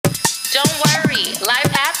Don't worry,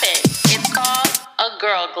 life happens. It's called a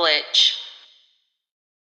girl glitch.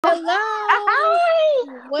 Hello.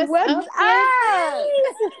 Hi, What's what's up, up?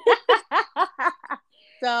 sis?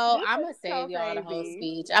 So This I'm is gonna so save y'all the whole crazy.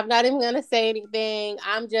 speech. I'm not even gonna say anything.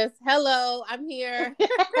 I'm just hello. I'm here,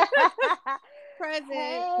 present.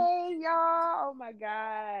 Hey y'all! Oh my god!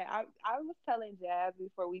 I was telling Jazz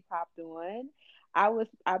before we popped on.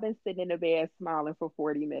 I've been sitting in the bed smiling for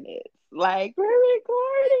 40 minutes. Like we're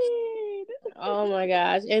recording. Oh my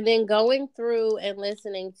gosh! And then going through and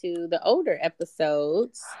listening to the older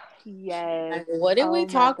episodes. Yes. Like, what did we Oh my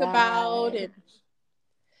talk about? god.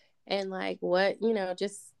 And like what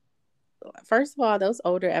just first of all, those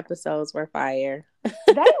older episodes were fire.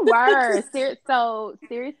 They were. So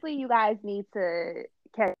seriously, you guys need to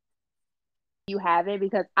catch. You haven't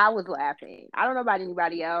because I was laughing. I don't know about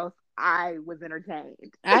anybody else. I was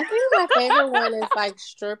entertained. I think my favorite one is like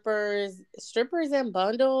strippers and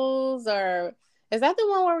bundles, or is that the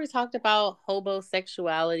one where we talked about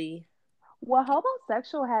homosexuality? Well,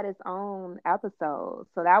 Homosexual had its own episode,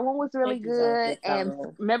 so that one was really good. And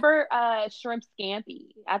Exactly. remember, Shrimp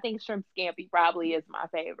Scampi. I think Shrimp Scampi probably is my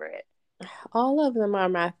favorite. All of them are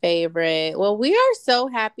my favorite. Well, we are so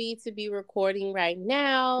happy to be recording right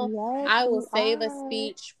now. Yes, I will we save a are.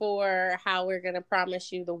 speech for how we're going to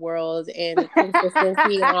promise you the world and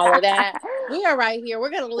consistency and all of that. We are right here.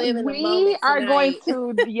 We're going to live in the We moment are going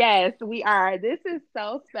tonight. to, yes, we are. This is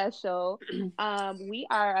so special. We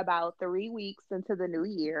are about 3 weeks into the new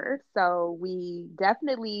year, so we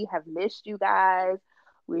definitely have missed you guys.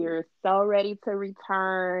 We're so ready to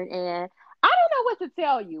return, and I don't know what to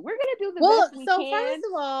tell you. We're gonna do the best Well, we so first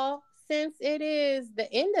can. of all, since it is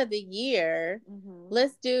the end of the year, Hmm.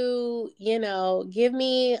 let's do, give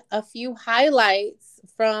me a few highlights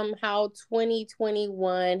from how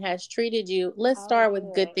 2021 has treated you. Let's Oh start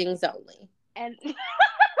with good yeah, things only. and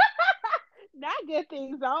not good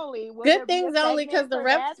things only. Will Good there be a things only, because segment the for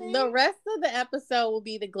rest bad the things? rest of the episode will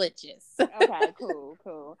be the glitches. Okay, cool,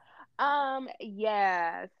 cool.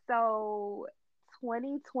 Yeah. So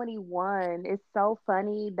 2021 is so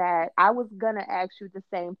funny that I was gonna ask you the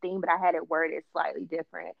same thing, but I had it worded slightly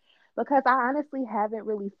different because I honestly haven't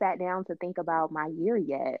really sat down to think about my year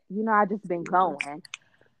yet. I just been going.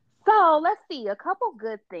 So let's see, a couple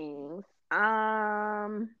good things.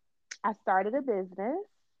 I started a business.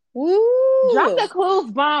 Drop Woo! the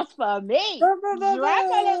clues bombs for me. Boo, boo, boo, Drop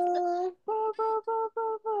it. boo. Boo, boo, boo,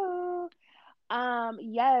 boo, boo.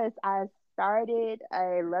 Yes, I started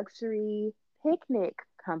a luxury picnic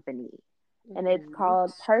company and it's Mhm.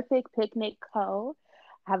 called Perfect Picnic Co.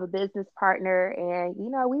 I have a business partner and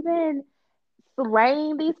we've been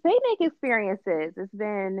slaying these picnic experiences. It's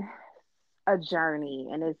been a journey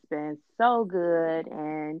and it's been so good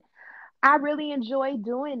and I really enjoy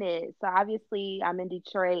doing it. So obviously I'm in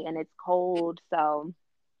Detroit and it's cold, so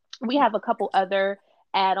we have a couple other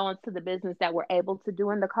add-ons to the business that we're able to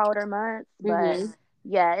do in the colder months, but Mhm.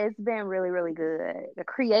 yeah, it's been really, really good.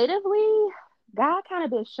 Creatively, God kind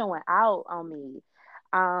of been showing out on me.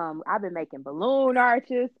 I've been making balloon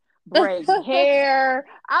arches, braiding hair.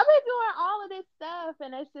 I've been doing all of this stuff,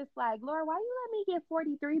 and it's just like, Lord, why you let me get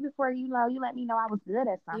 43 before you let me know I was good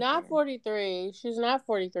at Not something? 43. She's not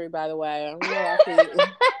 43, by the way. I don't know why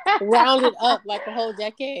she rounded up like a whole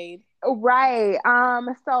decade. Right.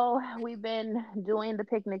 So we've been doing the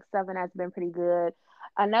picnic stuff and that's been pretty good.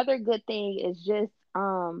 Another good thing is just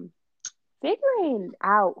figuring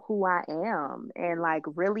out who I am and like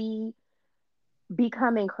really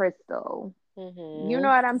becoming Crystal. You know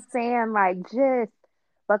Mhm. what I'm saying? Like just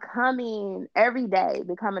becoming every day,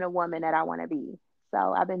 becoming a woman that I want to be. So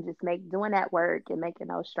I've been just doing that work and making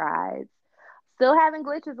those strides. Still having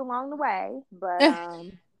glitches along the way, but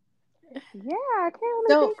yeah, I can't really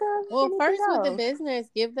So, think of well, anything first with the else. business,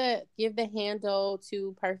 give the handle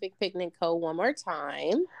to Perfect Picnic Co. one more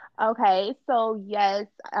time. Okay, so yes,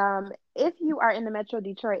 if you are in the Metro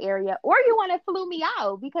Detroit area or you want to flew me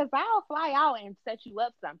out because I'll fly out and set you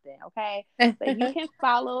up something, okay? So you can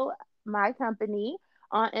follow my company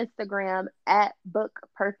on Instagram at Book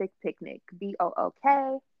Perfect Picnic,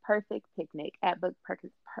 BOOK Perfect Picnic at Book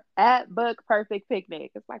Perfect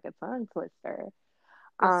Picnic. It's like a tongue twister.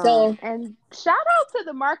 So, And shout out to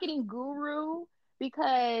the marketing guru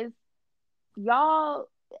because y'all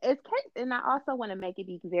and I also want to make it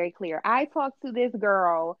be very clear. I talk to this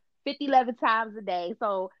girl 50, 11 times a day.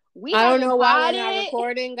 So we I don't haven't know why we're not potted.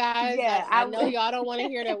 recording, guys. Yeah, I know y'all don't want to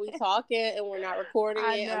hear that we talking and we're not recording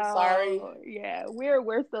I it. I'm sorry. know. Yeah,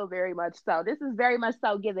 we're still very much so. This is very much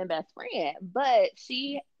so giving best friend. But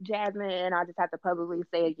Jasmine, and I just have to publicly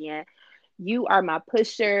say again, you are my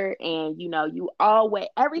pusher, and you know, you always,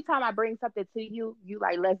 every time I bring something to you, you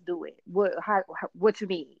like, let's do it. What you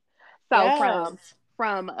need? So Yes.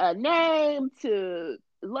 from a name to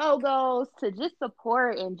logos to just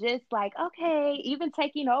support, and just like, okay, even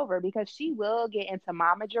taking over, because she will get into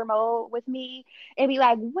momager mode with me and be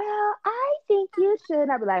like, well, I think you should.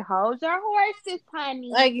 I'll be like, hold your horses,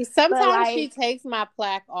 honey. Like But sometimes she like, takes my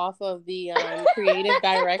plaque off of the creative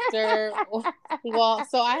director wall.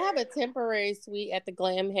 So I have a temporary suite at the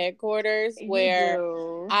Glam headquarters you where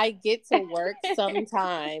do. I get to work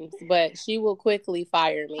sometimes, but she will quickly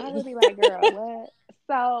fire I me. would be like, girl, what?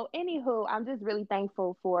 So, anywho, I'm just really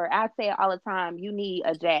thankful for. I say it all the time. You need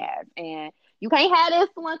a Jazz, and you can't have this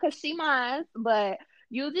one because she mine. But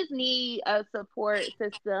you just need a support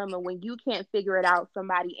system, and when you can't figure it out,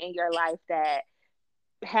 somebody in your life that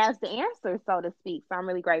has the answer, so to speak. So I'm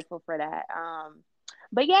really grateful for that.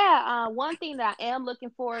 But yeah, one thing that I am looking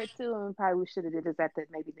forward to, and probably we should have did this at the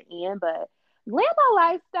maybe the end, but Glambo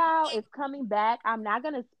Lifestyle is coming back. I'm not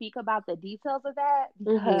gonna speak about the details of that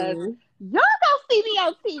because Hmm. y'all gonna see me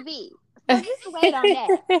on TV. So just wait on that.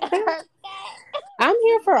 I'm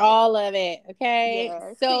here Just for wait. all of it. Okay.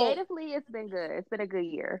 Yeah, So creatively, it's been good. It's been a good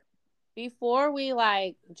year. before we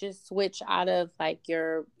like just switch out of like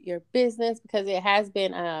your business, because it has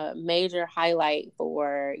been a major highlight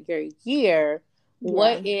for your year, Yeah.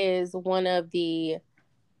 what is one of the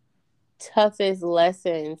toughest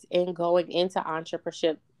lessons in going into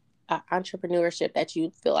entrepreneurship that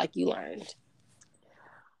you feel like you learned?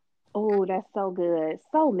 Oh, that's so good.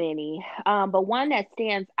 So many. But one that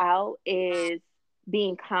stands out is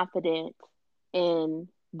being confident in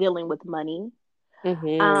dealing with money.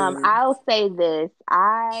 Mm-hmm. I'll say this.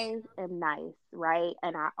 I am nice, right?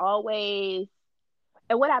 And I always,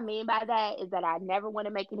 and what I mean by that is that I never want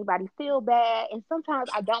to make anybody feel bad. And sometimes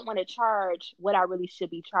I don't want to charge what I really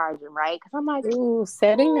should be charging, right? Because I'm like, Ooh,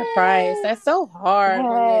 setting the price. That's so hard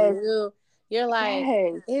when you're yes, new. You're like,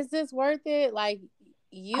 yes. is this worth it? Like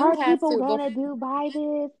you Are have people to gonna do buy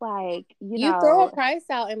this? Like, you throw a price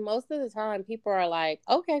out and most of the time people are like,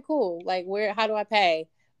 okay, cool, like where, how do I pay?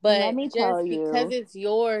 let But me tell just because you. it's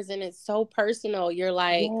yours and it's so personal, you're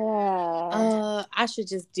like, Yeah. I should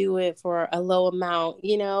just do it for a low amount,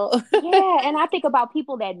 you know? Yeah. And I think about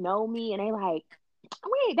people that know me and they like,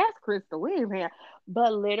 wait, that's Crystal. Wait a minute.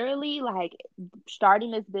 But literally, like,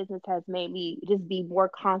 starting this business has made me just be more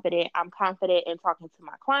confident. I'm confident in talking to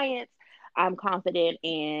my clients. I'm confident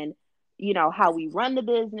in, you know, how we run the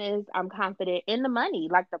business. I'm confident in the money.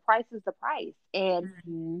 Like, the price is the price. And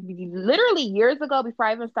Mhm. literally years ago, before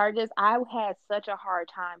I even started this, I had such a hard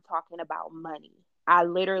time talking about money. I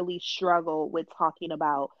literally struggled with talking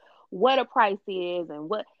about what a price is and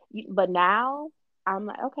what, but now I'm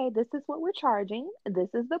like, okay, this is what we're charging. This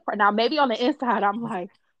is the price. Now, maybe on the inside, I'm like,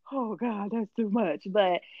 oh God, that's too much.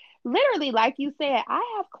 But literally, like you said,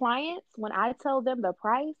 I have clients when I tell them the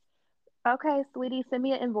price, okay, sweetie, send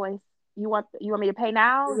me an invoice. You want me to pay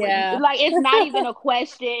now? Yeah. Like, it's not even a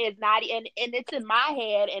question. It's not, and it's in my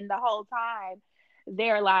head, and the whole time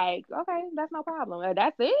they're like, okay, that's no problem.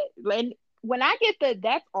 That's it. And when I get the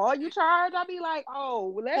that's all you charge, I'll be like,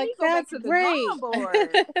 oh, let Like me go back that's to the drawing great.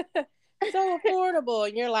 board. So affordable.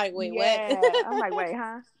 And you're like, wait, what? Yeah, I'm like, wait,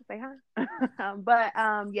 huh? Say, huh? But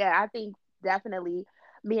yeah, I think definitely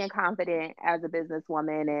being confident as a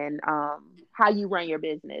businesswoman and how you run your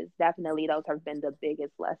business. Definitely, those have been the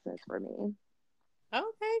biggest lessons for me.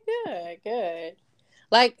 Okay, good, good.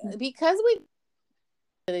 Like because we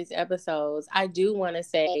these episodes, I do want to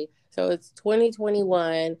say so it's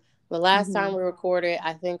 2021. The last time Hmm. we recorded,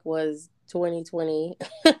 I think, was 2020.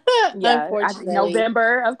 Yeah, Unfortunately,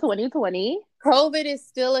 November of 2020. COVID is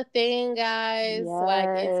still a thing, guys. Like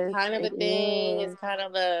it's Yes, kind of a it thing. It's is. kind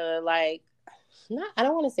of a like not I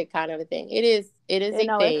don't want to say kind of a thing. It is You a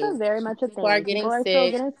know, it's thing. a very much a People are thing. getting People are still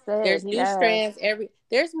sick. getting sick. There's new Yes. strands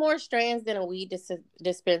there's more strands than a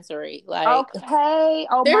dispensary. Like Okay.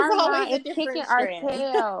 there's always Omarion a is kicking different our strand.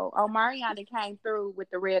 tail. Omarion that came through with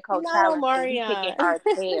the Red Coat Not Challenge, and he Omarion. kicking our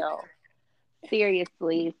tail.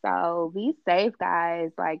 Seriously. So be safe,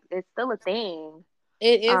 guys. Like, it's still a thing.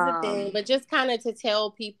 It is a thing, Um, but just kind of to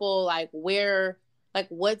tell people like where, like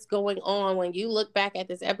what's going on when you look back at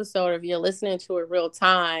this episode, if you're listening to it real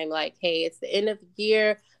time, like, hey, it's the end of the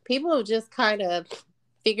year. People have just kind of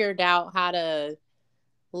figured out how to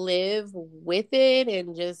live with it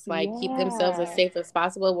and just like keep themselves as yeah, safe as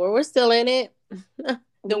possible. Where we're still in it.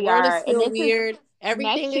 The we world is are. And still this is weird.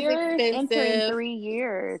 Everything next is year is entering expensive. 3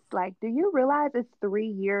 years. Like, do you realize it's 3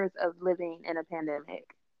 years of living in a pandemic?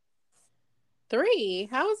 3?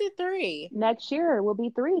 How is it 3? Next year will be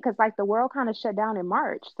 3 because like the world kind of shut down in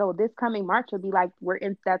March. So this coming March will be like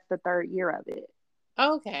that's the third year of it.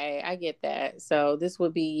 Okay, I get that. So this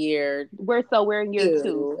would be year We're in year 2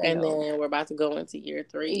 2, and still. then we're about to go into year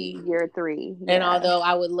 3. Year 3, And yeah. although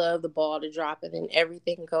I would love the ball to drop and then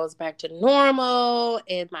everything goes back to normal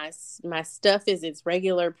and my stuff is its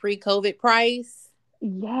regular pre-COVID price,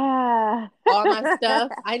 Yeah. all my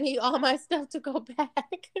stuff, I need all my stuff to go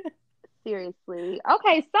back. Seriously.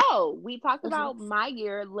 Okay, so we talked about my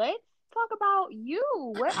year. Let's talk about you.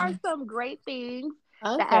 What are some great things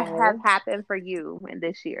that have Okay. happened for you in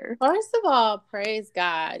this year? First of all, praise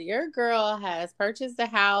God. Your girl has purchased a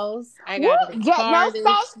house. I Woo! got a new Yeah, no, car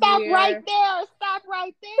this stop right year. there. Stop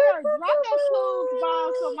right there. Drop that clues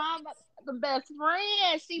bomb to my the best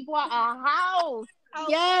friend. She bought a house.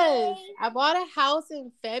 Yes, Okay. I bought a house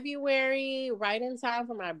in February, right in time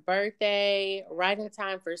for my birthday, right in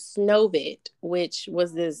time for Snowbit, which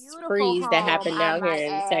was A this beautiful freeze that home, happened I down here might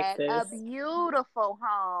in add. A Texas. beautiful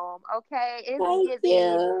home. Okay. It's Thank giving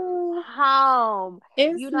you. home.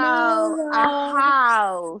 It's my A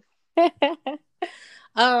love.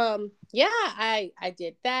 house. Yeah, I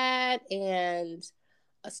did that and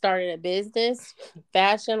started a business,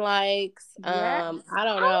 Fashion Likes. Yeah. I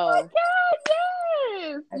don't Oh know. my God,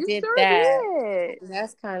 yes. I You did sure that. did.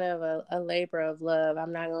 That's kind of a labor of love.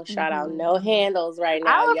 I'm not gonna shout out Hmm. no handles right I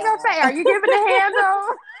now, was gonna y'all. say, are you giving the handle?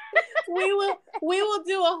 We will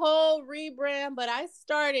do a whole rebrand, but I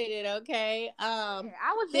started it, okay? I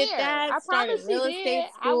was Did there. that, I started promise you real did. estate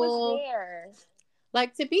I was school. there.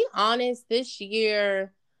 Like, to be honest, this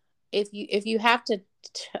year, if you have to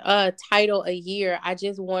title a year, I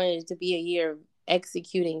just wanted it to be a year of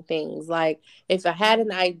executing things. Like, if I had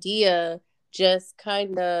an idea, just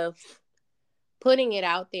kind of putting it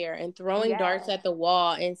out there and throwing darts Yes. at the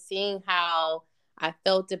wall and seeing how I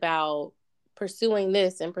felt about pursuing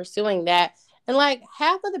this and pursuing that. And like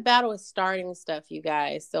half of the battle is starting stuff, you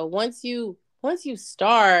guys. So once you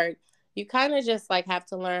start, you kind of just like have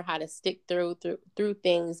to learn how to stick through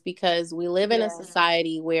things because we live in a Yeah.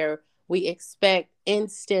 society where we expect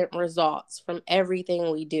instant results from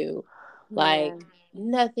everything we do. Like Man.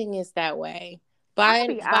 nothing is that way. I'm gonna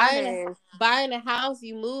Buying be buying a honest. buying a house,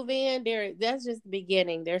 you move in there, that's just the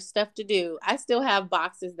beginning. There's stuff to do. I still have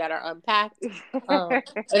boxes that are unpacked, or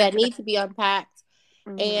that need to be unpacked.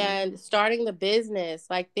 Hmm. And starting the business,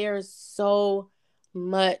 like there's so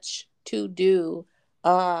much to do.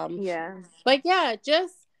 um Yeah. but yeah,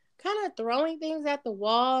 just kind of throwing things at the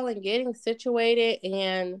wall and getting situated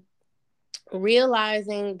and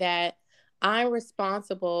realizing that I'm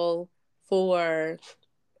responsible for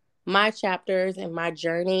my chapters and my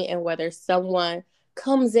journey, and whether someone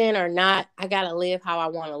comes in or not, I got to live how I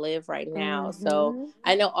want to live right now. So Hmm.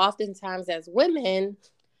 I know oftentimes as women,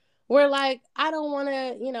 we're like, I don't want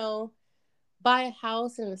to, buy a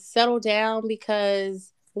house and settle down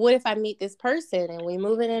because what if I meet this person and we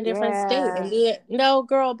move in a different state and Yeah. do it? No,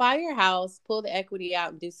 girl, buy your house, pull the equity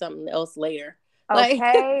out, and do something else later. Like,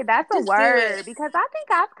 Okay, that's a just do it. word because I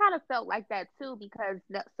think I've kind of felt like that too because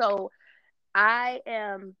so I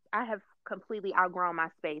have completely outgrown my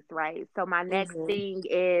space, right? So my next Hmm. thing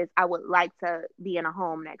is I would like to be in a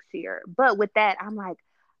home next year. But with that, I'm like,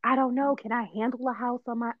 I don't know, can I handle a house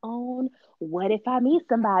on my own? What if I meet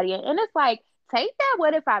somebody? And it's like, take that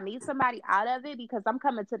what if I meet somebody out of it because I'm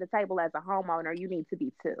coming to the table as a homeowner, you need to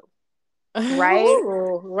be too, right?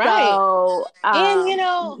 Right. So, And you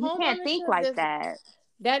home can't think ownership like does that.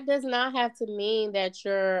 that does not have to mean that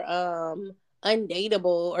you're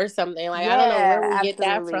undateable or something. Like I don't know where Yeah, we get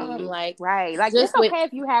that from. absolutely. Like Right. Like it's just with okay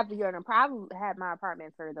if you have your own. Probably had my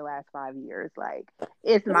apartment for the last 5 years. Like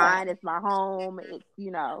it's yeah. mine. It's my home.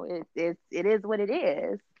 It's it is what it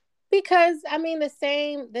is. Because I mean the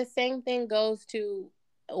same thing goes to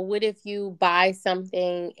what if you buy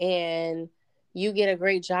something and you get a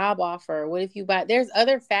great job offer? What if you buy there's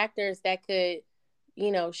other factors that could,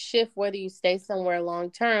 shift whether you stay somewhere long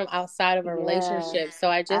term outside of a Yeah, relationship. So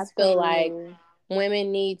I just feel like absolutely.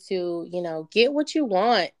 women need to, get what you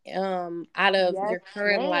want out of Yes, your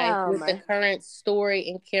current life with the ma'am. current story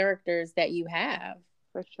and characters that you have.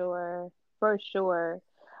 For sure. For sure.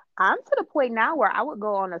 I'm to the point now where I would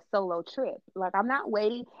go on a solo trip. Like I'm not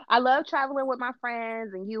waiting. I love traveling with my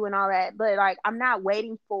friends and you and all that, but like I'm not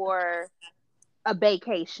waiting for a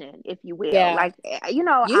vacation, if you will. Yeah. Like, You've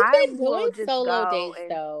I been will doing just solo go dates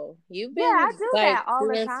and though. You've yeah, I been do like that all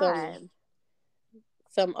the doing some time.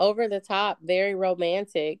 some over the top, very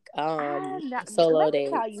romantic Let solo me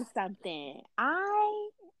tell dates. you something. I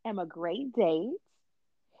am a great date,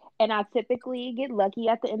 and I typically get lucky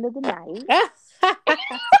at the end of the night.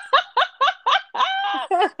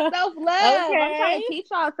 Self love. I'm trying Okay. to teach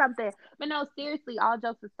y'all something. But no, seriously, all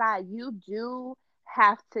jokes aside, you do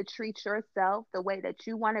have to treat yourself the way that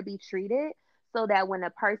you want to be treated so that when a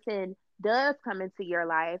person does come into your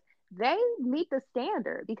life, they meet the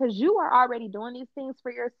standard because you are already doing these things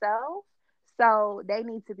for yourself. So they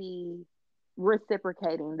need to be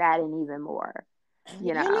reciprocating that and even more, you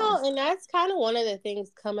You know. know, and that's kind of one of the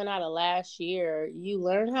things coming out of last year. You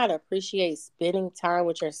learn how to appreciate spending time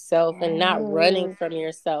with yourself and not running Yes, from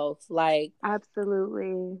yourself. Like,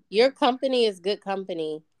 absolutely. your company is good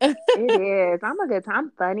company. It is. I'm a good time.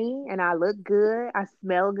 I'm funny and I look good. I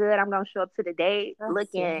smell good. I'm gonna show up to the date I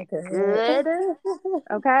looking smell good. good.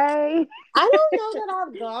 Okay. I don't know that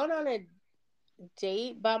I've gone on a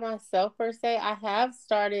date by myself per se. I have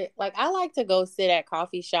started, like, I like to go sit at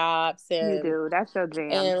coffee shops You do. That's your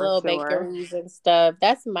jam and for little sure. bakeries and stuff.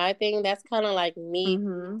 That's my thing. That's kind of like me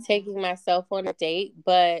Mhm. taking myself on a date.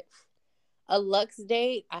 But a Lux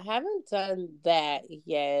date, I haven't done that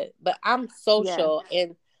yet. But I'm Yeah. social.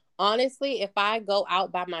 And honestly, if I go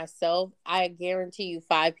out by myself, I guarantee you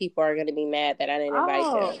 5 people are going to be mad that I didn't invite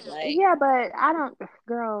Oh, them. Like, yeah, but I don't,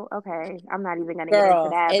 girl. Okay, I'm not even gonna get into girl.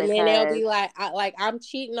 that And then they'll because be like, I'm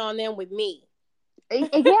cheating on them with me.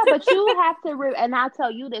 yeah, but you have to, and I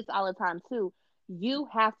tell you this all the time too. You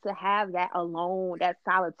have to have that alone, that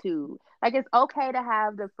solitude. Like it's okay to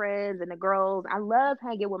have the friends and the girls. I love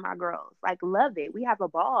hanging with my girls. Like love it. We have a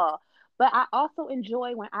ball. But I also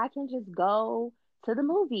enjoy when I can just go to the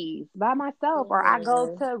movies by myself, or I go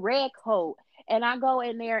Mhm. to Red Coat and I go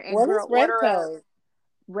in there and What is girl red order a coat?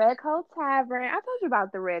 Red Coat Tavern. I told you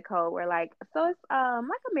about the Red Coat. Where like so it's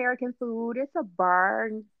like American food. It's a bar,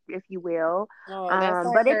 if you will. Oh, that's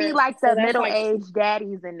like But it be her. like So the middle aged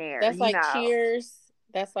daddies in there, that's you like know. Cheers.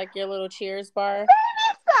 That's like your little Cheers bar.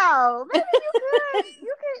 Maybe so. Maybe you could.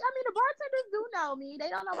 You could. I mean, the bartenders do know me. They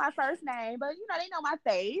don't know my first name, but you know they know my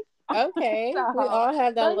face. Okay, we So, all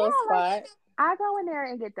have that but little yeah, like spot. I go in there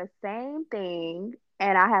and get the same thing,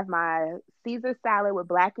 and I have my Caesar salad with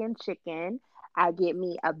blackened chicken. I get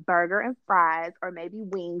me a burger and fries, or maybe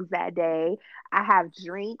wings that day. I have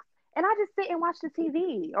drinks, and I just sit and watch the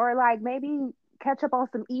TV, or like maybe catch up on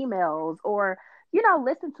some emails, or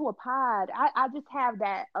listen to a pod. I just have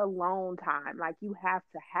that alone time. Like you have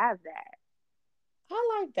to have that.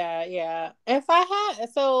 I like that. Yeah. If I had,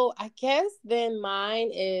 so I guess then mine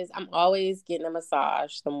is I'm always getting a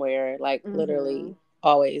massage somewhere, like Hmm. literally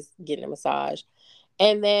always getting a massage.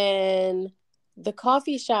 And then the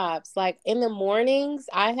coffee shops, like in the mornings,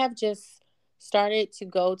 I have just started to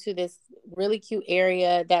go to this really cute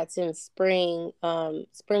area that's in Spring,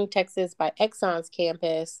 Texas by Exxon's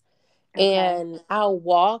campus. Okay. And I'll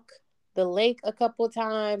walk the lake a couple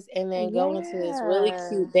times and then go into this really Yeah.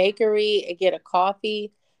 cute bakery and get a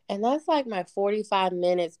coffee. And that's like my 45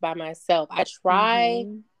 minutes by myself. I try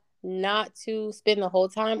Hmm. not to spend the whole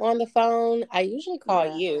time on the phone. I usually call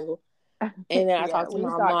Yeah. you and then I Yeah. talk to We my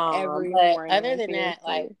talk mom. every But other morning. than that,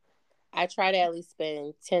 like Seriously. I try to at least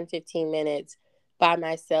spend 10, 15 minutes by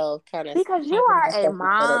myself, kind of Because you hyping are a myself up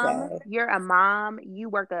for the mom, day. you're a mom, you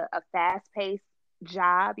work a fast paced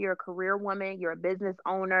job, you're a career woman, you're a business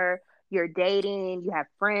owner, you're dating, you have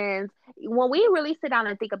friends. When we really sit down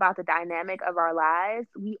and think about the dynamic of our lives,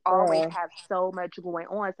 we always Girl, have so much going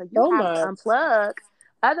on. So you so have to much. unplug.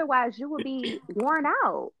 Otherwise, you will be worn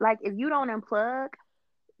out. Like if you don't unplug,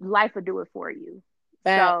 life will do it for you.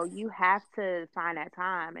 So Facts. you have to find that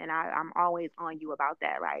time. And I'm always on you about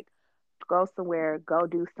that. Like, go somewhere, go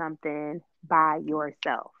do something by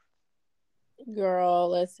yourself. Girl,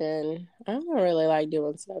 listen, I don't really like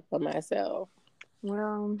doing stuff for myself.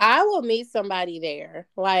 Well, I will meet somebody there.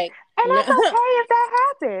 Like, and no, that's okay if that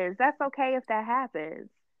happens. That's okay if that happens.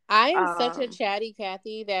 I am such a Um, chatty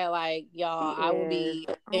Cathy that, like, she y'all, I will is. be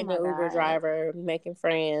Oh in the my Uber God. driver making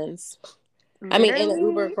friends. I mean, in the Uber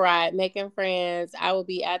Literally. ride making friends. I will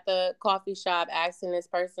be at the coffee shop asking this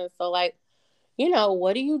person, so, like,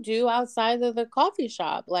 what do you do outside of the coffee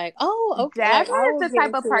shop? Like, oh, okay. Like, Jasmine I is will the get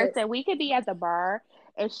type of into it. person we could be at the bar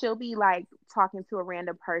and she'll be like talking to a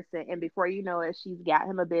random person, and before you know it, she's got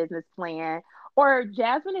him a business plan. Or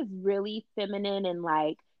Jasmine is really feminine and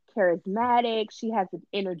like charismatic. She has an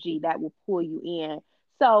energy that will pull you in.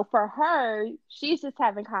 So for her, she's just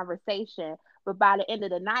having conversation. But by the end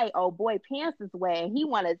of the night, oh boy, pants is wet. And he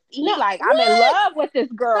No, like, I'm in what? love with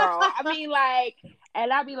this girl. I mean, like,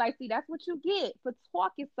 and I'll be like, see, that's what you get for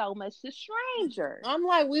talking so much to strangers. I'm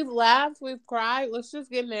like, we've laughed, we've cried. Let's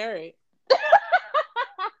just get married.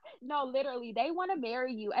 No, literally, they want to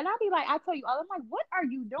marry you. And I'll be like, I tell you all, I'm like, what are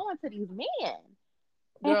you doing to these men?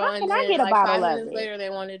 And Girl, how and can I then get a like bottle five of minutes it? later, they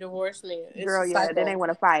want to divorce me. It's a Girl, yeah, then they cycle.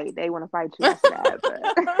 want to fight. They want to fight you Okay, after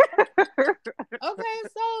that.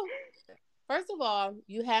 But so of all,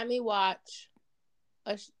 you had me watch.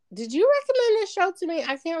 Did you recommend this show to me?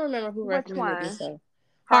 I can't remember who Which recommended this one? show.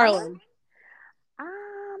 Harlem?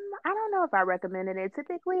 Harlem. I don't know if I recommended it.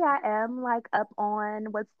 Typically, I am like up on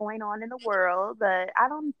what's going on in the world, but I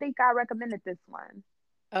don't think I recommended this one.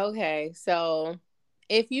 Okay, so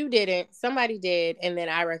if you didn't, somebody did, and then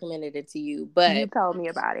I recommended it to you. You But told me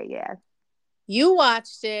about it, yeah. you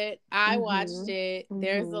watched it. I watched Mhm. it.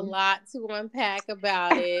 There's a Mhm. lot to unpack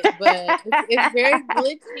about it, but it's very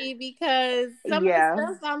glitchy because some of the Yeah.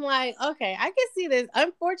 stuff I'm like, okay, I can see this.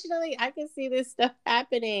 Unfortunately, I can see this stuff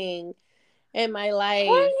happening in my Can life,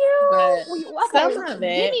 you? but Okay, some of give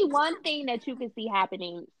it. me one thing that you can see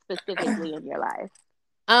happening specifically in your life.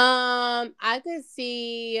 I could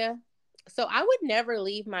see. So I would never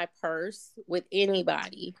leave my purse with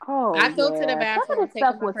anybody. Oh I go to the yeah, some bathroom of this taking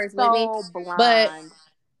stuff my was purse with me, so but blind.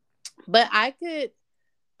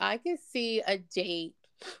 I could see a date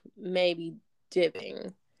maybe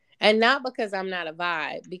dipping. And not because I'm not a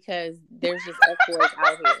vibe, because there's just F boys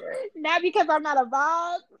out here. Not because I'm not a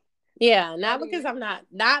vibe. Yeah, not because Funny.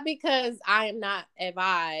 not because I am not a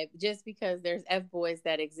vibe, just because there's F boys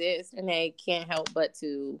that exist and they can't help but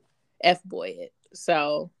to F boy it.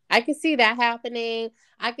 So I can see that happening.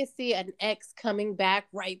 I can see an ex coming back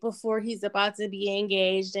right before he's about to be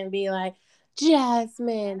engaged and be like, That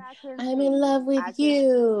Jasmine, I can I'm in see. love with I can,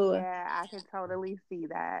 you. yeah, I can totally see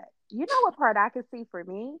that. You know what part I can see for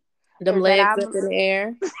me Them is that legs up I'm, in the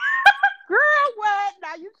air. girl, what?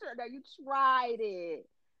 Now you tried it.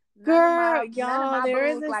 Girl, None of y'all, my there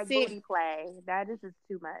is booze a like scene. booty play. That is just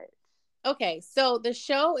too much. Okay, so the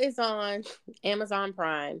show is on Amazon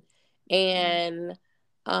Prime, Mm-hmm.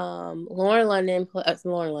 and Lauren London plus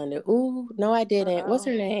Lauren London. Ooh, no, I didn't. What's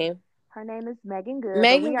Uh-oh. her name? Her name is Megan Good, but we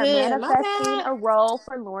Megan are Good. My manifesting bad. a role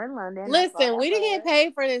for Lauren London. That's all Listen, that we didn't get was.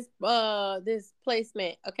 paid for this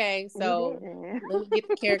placement. Okay, We so didn't. let me get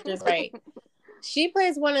the characters right. She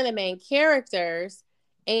plays one of the main characters,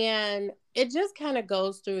 and it just kind of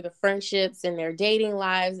goes through the friendships and their dating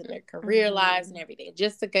lives and their career lives and Hmm. everything,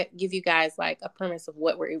 just to give you guys like a premise of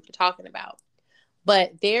what we're talking about.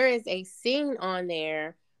 But there is a scene on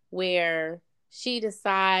there where she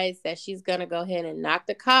decides that she's gonna go ahead and knock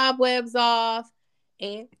the cobwebs off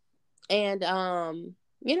and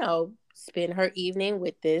you know, spend her evening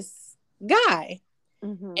with this guy.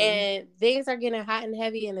 Hmm. And things are getting hot and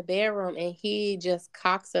heavy in the bedroom, and he just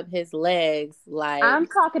cocks up his legs like I'm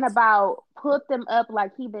talking about put them up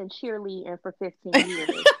like he been cheerleading for 15 years.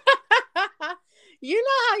 you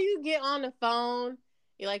know how you get on the phone,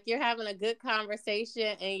 you're having a good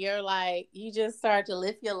conversation, and you're like, you just start to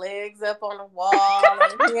lift your legs up on the wall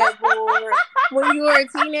or headboard when you were a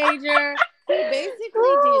teenager. He basically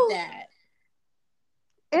did Ooh, that.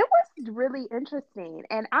 it was really interesting.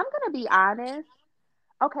 And I'm going to be honest.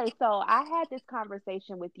 Okay, so I had this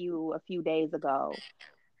conversation with you a few days ago,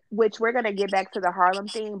 which we're going to get back to the Harlem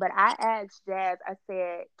thing. But I asked Jazz, I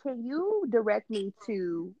said, can you direct me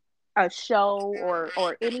to a show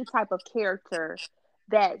or any type of character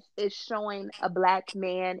that is showing a black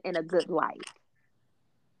man in a good light?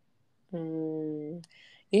 Mm.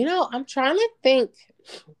 I'm trying to think,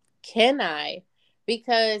 can I?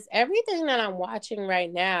 Because everything that I'm watching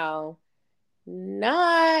right now,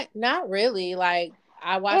 not really. Like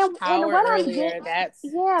I watched And Power what I'm getting, earlier. That's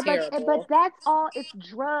yeah, but terrible. that's all. It's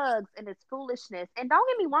drugs and it's foolishness. And don't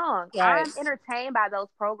get me wrong, Right. I'm entertained by those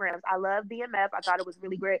programs. I love BMF. I thought it was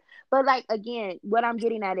really great. But like again, what I'm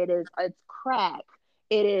getting at it is it's crack.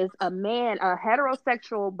 It is a man, a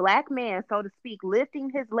heterosexual black man, so to speak, lifting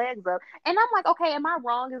his legs up. And I'm like, okay, am I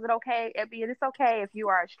wrong? Is it okay? I mean, it's okay if you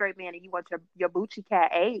are a straight man and you want your Bucci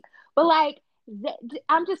cat ate. But like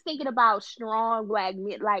I'm just thinking about strong black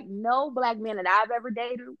men. Like no black man that I've ever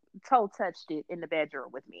dated toe touched it in the bedroom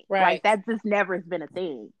with me. Like Right. that just never has been a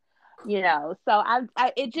thing, you know. So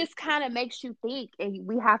it just kind of makes you think, and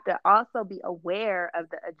we have to also be aware of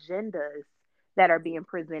the agendas that are being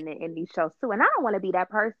presented in these shows too. And I don't want to be that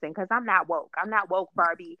person because I'm not woke. I'm not woke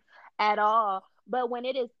Barbie at all. But when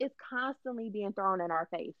it's constantly being thrown in our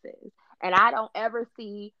faces, and I don't ever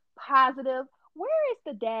see positive. Where is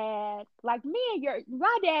the dad? Like me and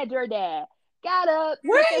my dad, your dad got up, took us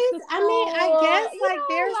Where to is? I mean, I school. guess You like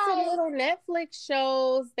there's know, some like little Netflix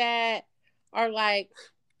shows that are like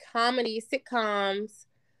comedy sitcoms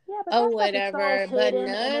yeah, but or that stuff is so whatever, but hidden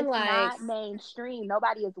and none it's like not mainstream.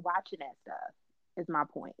 Nobody is watching that stuff. Is my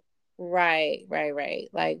point. right.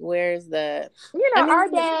 Like where's the? You I know, mean, our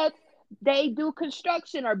dads, they do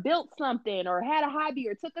construction or built something or had a hobby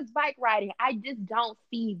or took us bike riding. I just don't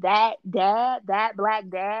see that dad, that black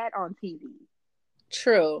dad on TV.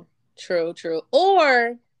 true.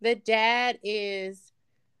 Or the dad is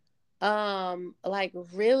like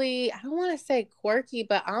really, I don't want to say quirky,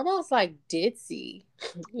 but almost like ditzy,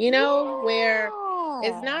 where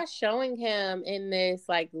it's Yeah. not showing him in this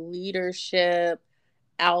like leadership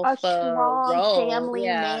A alpha strong role. family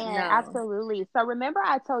Yeah, man, no. absolutely. So remember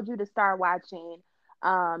I told you to start watching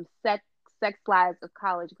Sex Lives of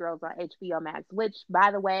College Girls on HBO Max, which by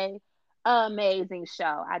the way, amazing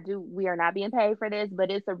show. We are not being paid for this, but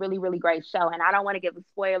it's a really, really great show. And I don't want to give a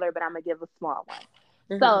spoiler, but I'm gonna give a small one.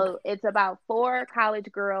 Hmm. So it's about four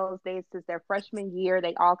college girls. This is their freshman year.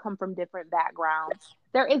 They all come from different backgrounds.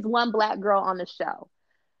 There is one black girl on the show.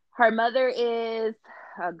 Her mother is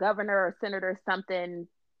a governor or senator, something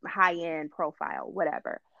high end profile,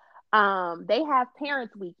 whatever. They have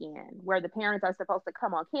parents weekend where the parents are supposed to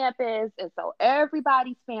come on campus, and so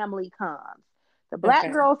everybody's family comes. The black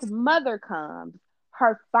Okay. girl's mother comes,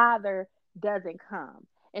 her father doesn't come,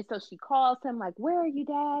 and so she calls him like, "Where are you,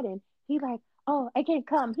 Dad?" And he's like, "Oh, I can't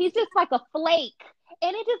come." He's just like a flake,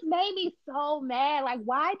 and it just made me so mad. Like,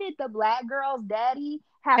 why did the black girl's daddy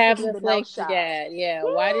have to Have be the the no flaky show? dad. Yeah.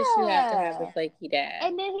 Why did she have to have the Yeah. flaky dad?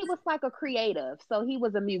 And then he was like a creative. So he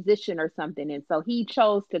was a musician or something. And so he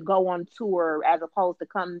chose to go on tour as opposed to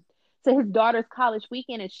come to his daughter's college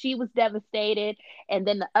weekend. And she was devastated. And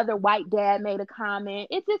then the other white dad made a comment.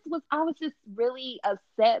 I was just really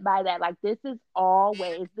upset by that. Like, this is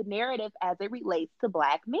always the narrative as it relates to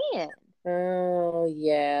black men. Oh,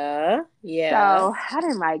 yeah. Yeah. So I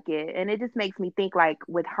didn't like it. And it just makes me think like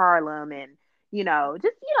with Harlem and,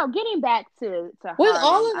 getting back to With Harlem.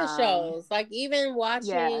 all of the shows, like even Yeah.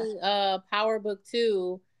 watching Power Book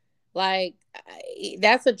 2, like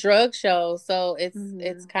that's a drug show, so it's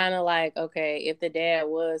Hmm. kind of like, okay, if the dad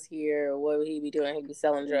was here, what would he be doing? He'd be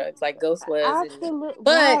selling drugs like Ghost was. And Absolutely.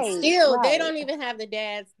 but Right. still they Right. don't even have the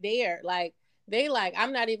dads there. Like they like,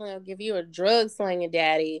 I'm not even gonna give you a drug slinging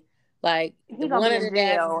daddy. Like He gonna one be of in the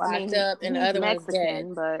dads is jail. I locked mean, up and the he's other one's dead.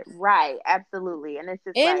 Mexican, but right. Absolutely. And it's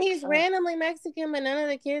just And like, he's ugh. randomly Mexican, but none of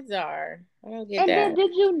the kids are. I don't get And then that.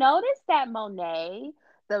 did you notice that Monet,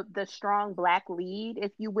 the strong black lead,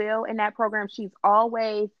 if you will, in that program, she's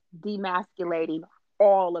always demasculating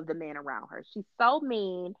all of the men around her. She's so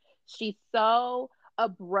mean. She's so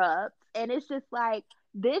abrupt. And it's just like,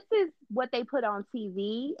 this is what they put on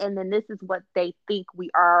TV, and then this is what they think we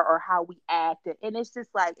are or how we act. And it's just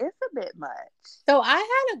like, it's a bit much. So I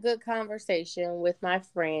had a good conversation with my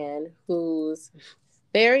friend who's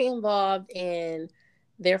very involved in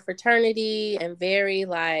their fraternity and very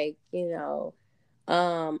like,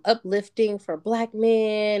 uplifting for black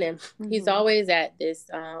men, and he's Hmm. always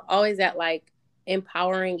at like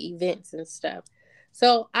empowering events and stuff.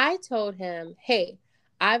 So I told him, "Hey,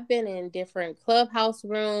 I've been in different clubhouse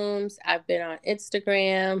rooms, I've been on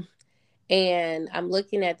Instagram, and I'm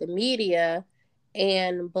looking at the media,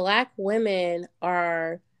 and black women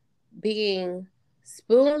are being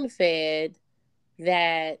spoon fed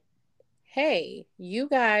that, hey, you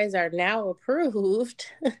guys are now approved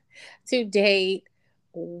to date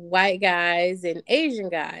white guys and Asian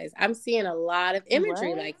guys. I'm seeing a lot of imagery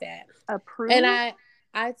What? like that." And Approved?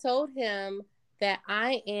 I told him that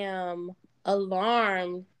I am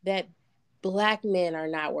alarmed that black men are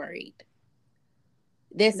not worried.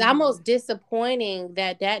 It's Mm. almost disappointing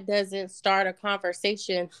that that doesn't start a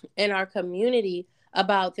conversation in our community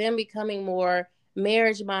about them becoming more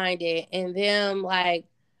marriage minded, and them like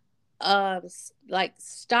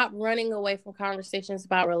stop running away from conversations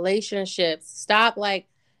about relationships, stop like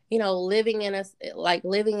living in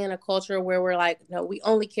a culture where we're like, no, we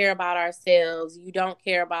only care about ourselves, you don't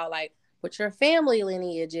care about like what your family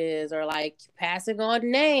lineage is, or like passing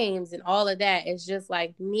on names and all of that. It's just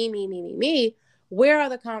like me. Where are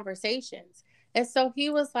the conversations? And so he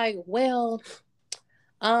was like, well,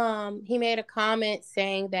 he made a comment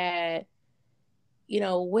saying that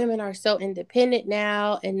women are so independent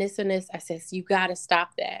now and this and this. I says, you got to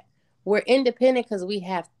stop that. We're independent because we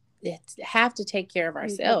have to take care of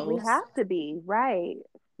Because we ourselves. have to be. Right.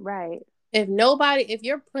 Right. If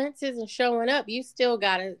your prince isn't showing up, you still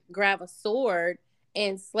got to grab a sword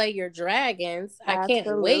and slay your dragons. I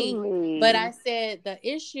can't wait. But I Absolutely. said the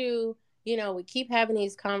issue, we keep having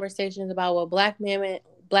these conversations about, well, black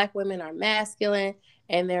women are masculine,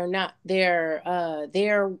 and they're not. They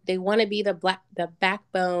want to be the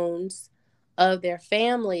backbones of their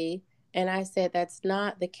family. And I said that's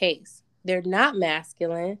not the case. They're not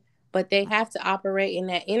masculine, but they have to operate in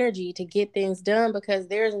that energy to get things done, because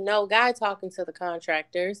there's no guy talking to the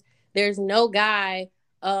contractors. There's no guy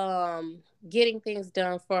getting things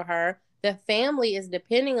done for her. The family is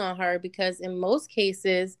depending on her, because in most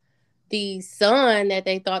cases the son that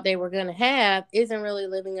they thought they were going to have isn't really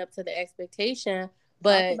living up to the expectation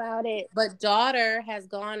Talk but about it. daughter has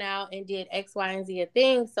gone out and did X, Y, and Z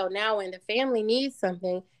things. So now when the family needs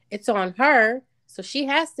something, it's on her. So she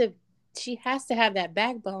has to have that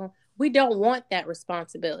backbone. We don't want that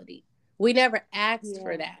responsibility. We never asked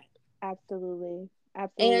for Yeah, that. absolutely.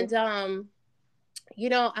 Absolutely. And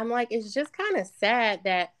I'm like, it's just kind of sad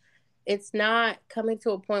that it's not coming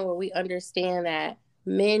to a point where we understand that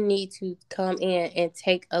men need to come in and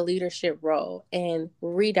take a leadership role and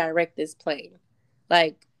redirect this plane.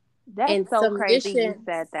 Like, That's and so crazy you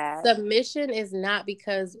said that. submission is not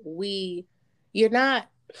because you're not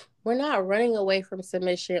we're not running away from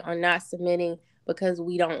submission or not submitting because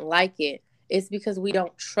we don't like it. It's because we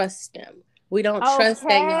don't trust them. We don't trust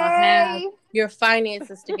that y'all have Okay. your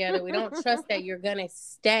finances together. We don't trust that you're gonna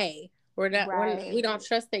stay. We Right. don't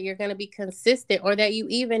trust that you're gonna be consistent or that you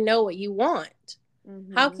even know what you want.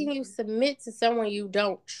 How Mm-hmm. can you submit to someone you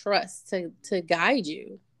don't trust to guide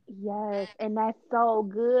you? Yes, and that's so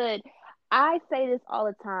good. I say this all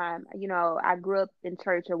the time. You know, I grew up in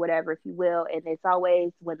church or whatever, if you will, and it's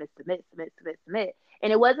always women submit, submit, submit, submit.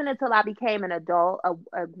 And it wasn't until I became an adult,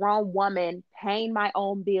 a grown woman, paying my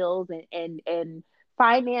own bills and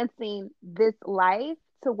financing this life,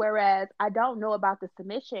 to whereas I don't know about the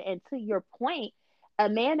submission. And to your point, a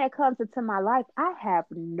man that comes into my life, I have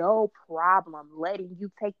no problem letting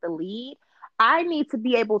you take the lead. I need to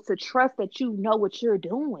be able to trust that you know what you're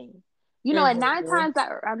doing. You know, and nine Mm-hmm. times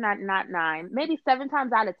I'm not nine, maybe 7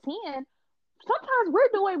 times out of 10, sometimes we're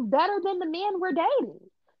doing better than the men we're dating.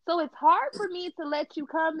 So it's hard for me to let you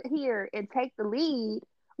come here and take the lead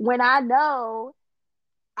when I know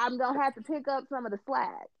I'm gonna have to pick up some of the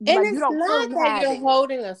slack. And Like you it's don't not fully that have you're it.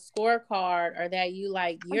 holding a scorecard or that you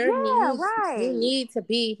like Yeah, you right. need to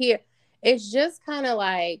be here. It's just kind of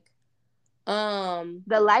like um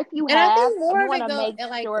The life you and I have, think more you of want it to go make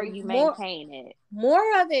like sure you maintain it.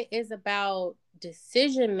 more of it is about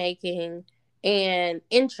decision making and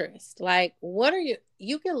interest. Like, what are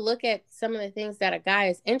you can look at some of the things that a guy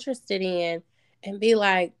is interested in and be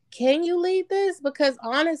like, can you lead this? Because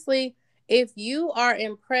honestly, if you are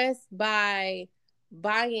impressed by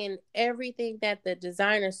buying everything that the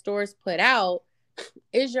designer stores put out,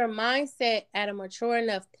 is your mindset at a mature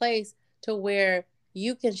enough place to where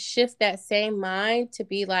you can shift that same mind to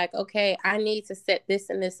be like, okay, I need to set this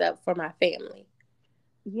and this up for my family?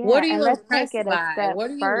 What Yeah, are and you let's take impressed it a by? step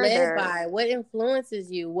What are you led further. by? What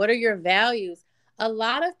influences you? What are your values? A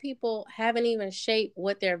lot of people haven't even shaped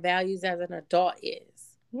what their values as an adult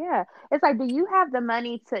is. Yeah. It's like, do you have the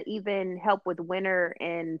money to even help with winter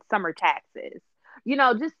and summer taxes? You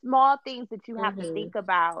know, just small things that you have to Mm-hmm. think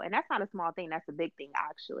about. And that's not a small thing, that's a big thing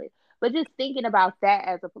actually. But just thinking about that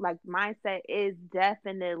as a like mindset is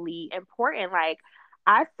definitely important. Like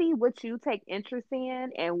I see what you take interest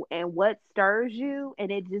in and what stirs you,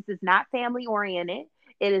 and it just is not family oriented.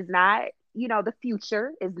 It is not, you know, the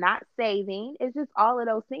future is not saving. It's just all of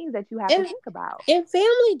those things that you have to And think about.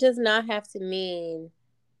 family does not have to mean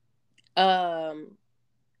um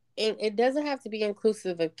it doesn't have to be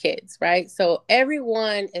inclusive of kids, right? So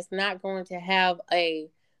everyone is not going to have a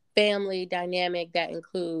family dynamic that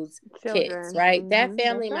includes kids, Children. right? That Mhm. That's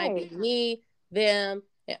family might right. be me, them.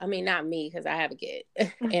 I mean, not me because I have a kid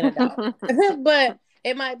and a dog, but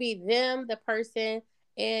it might be them, the person,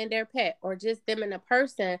 and their pet, or just them and the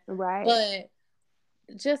person. Right.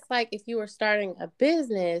 But just like if you were starting a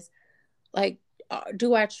business, like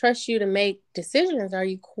do I trust you to make decisions? Are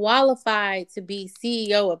you qualified to be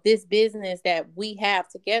CEO of this business that we have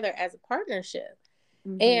together as a partnership?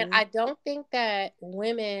 And Mhm. I don't think that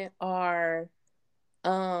women are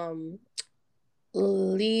um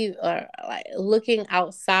leave or like looking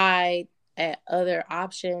outside at other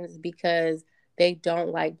options because they don't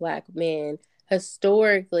like black men.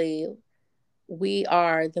 Historically, we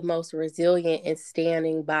are the most resilient in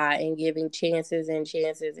standing by and giving chances and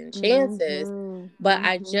chances and chances. Mhm. But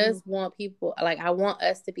I Mhm. just want people, like, I want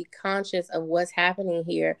us to be conscious of what's happening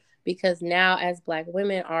here because now, as Black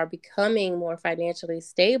women are becoming more financially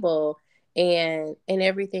stable and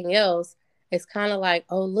everything else, it's kind of like,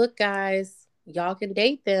 oh, look, guys, y'all can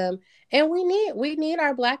date them, and we need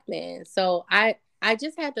our Black men. So I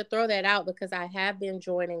just had to throw that out because I have been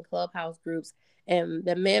joining clubhouse groups and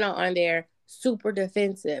the men are on there super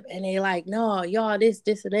defensive and they like, no, y'all, this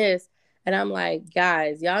and this. And I'm like,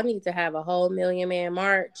 guys, y'all need to have a whole million man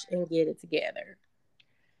march and get it together.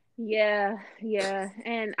 Yeah, yeah.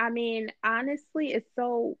 And I mean, honestly, it's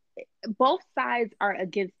so both sides are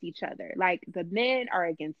against each other. Like the men are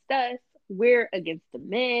against us, we're against the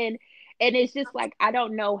men. And it's just like I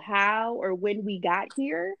don't know how or when we got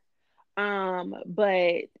here.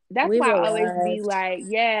 But that's We've why I always be arrived. like,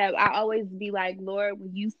 yeah, I always be like, Lord,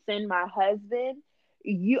 when you send my husband,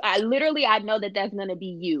 I know that that's gonna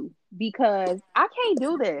be you because I can't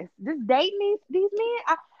do this. Just dating these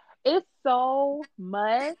men, it's so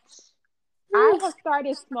much. I have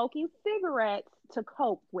started smoking cigarettes to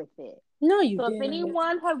cope with it. No, you So if didn't.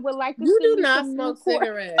 anyone would like to You send do me not some smoke Newport,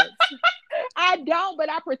 cigarettes. I don't, but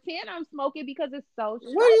I pretend I'm smoking because it's so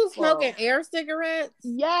What are you smoking? stressful. Air cigarettes?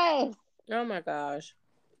 Yes. Oh my gosh.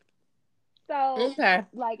 So Okay.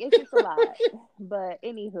 like it's just a lot. But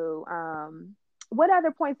anywho, what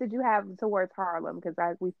other points did you have towards Harlem? Because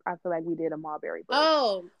I feel like we did a Mulberry Bush.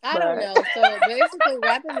 Oh, I don't But know. So basically,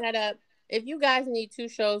 wrapping that up, if you guys need two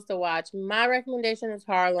shows to watch, my recommendation is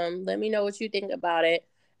Harlem. Let me know what you think about it.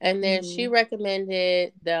 And then she mhm.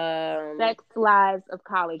 recommended the. Sex Lives of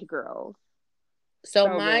College Girls. So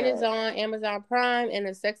So mine is good. on Amazon Prime, and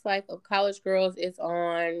the Sex Life of College Girls is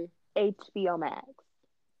on HBO Max.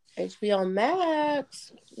 HBO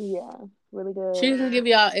Max. Yeah, really good. She can give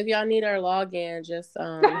y'all if y'all need her login. Just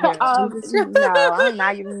here. No, I'm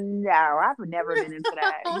not. No, I've never been into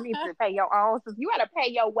that. You need to pay your own. So you got to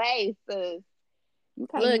pay your way, sis. You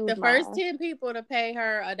can't Look, use the first mine. 10 people to pay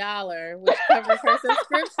her $1, which covers her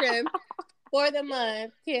subscription for the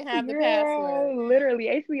month, can have the password. Girl,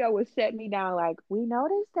 literally, HBO would shut me down. Like, we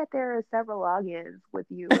noticed that there are several logins with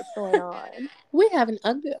you. What's going on? We have an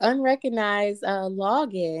unrecognized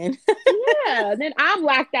login. Yeah, then I'm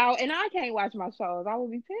locked out and I can't watch my shows. I would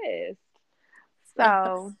be pissed.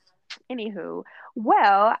 So, anywho,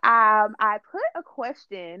 well, I put a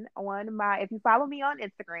question on my. If you follow me on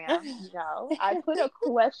Instagram, I put a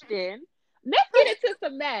question. Let's get into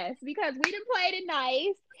some mess because we didn't play it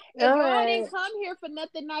nice. If All y'all right. didn't come here for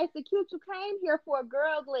nothing nice or cute, you came here for a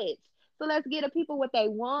girl glitch. So let's get the people what they Let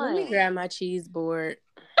me want. grab my cheese board.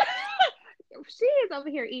 She is over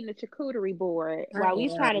here eating a charcuterie board I while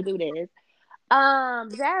we trying to am. do this.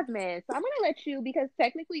 Jasmine. So I'm gonna let you because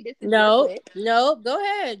technically this is your Nope. glitch. Nope. Go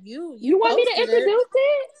ahead. You You want me to posted it. introduce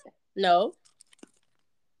it? No.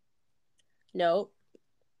 Nope.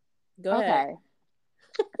 Go ahead. Okay.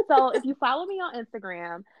 So if you follow me on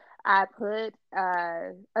Instagram, I put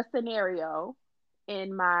a scenario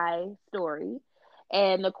in my story,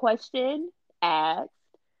 and the question asks,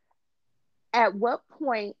 "At what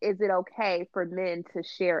point is it okay for men to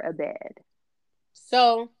share a bed?"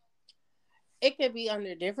 So it could be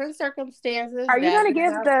under different circumstances Are you that gonna would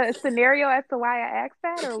give have. the scenario as to why I asked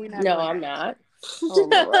that, or are we not No, doing I'm that? not. Oh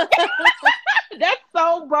Lord, that's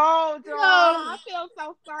so bold, y'all. No, I feel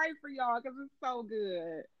so sorry for y'all because it's so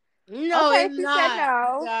good. no, Okay, it's she said not,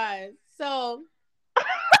 no. guys. So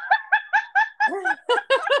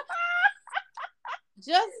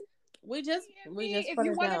just we just If put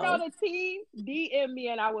you it want to know down. the tea, DM me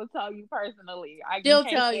and I will tell you personally. You She'll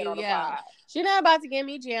can't tell say it you, on the yeah. pod. She's not about to get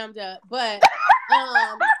me jammed up, but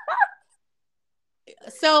um.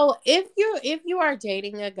 So if you are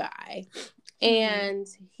dating a guy Mm-hmm. and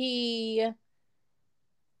he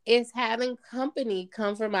is having company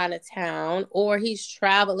come from out of town, or he's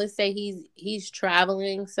travel, let's say he's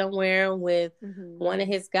traveling somewhere with Mm-hmm. one of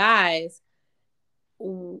his guys,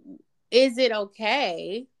 is it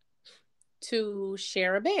okay to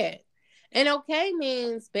share a bed? And okay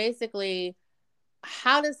means basically,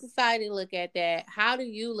 how does society look at that? How do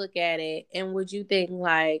you look at it? And would you think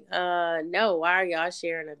like, no, why are y'all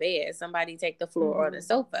sharing a bed? Somebody take the floor or the Mm-hmm.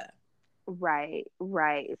 sofa. Right,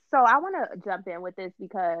 right. So I want to jump in with this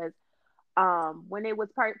because when it was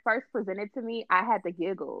first presented to me, I had the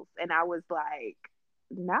giggles and I was like,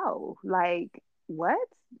 no, like what?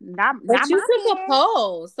 Not But you my took a man.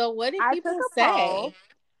 poll. So what did I took people a poll. say?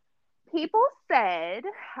 People said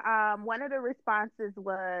one of the responses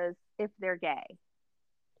was if they're gay.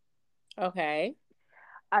 Okay.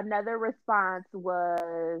 Another response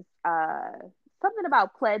was something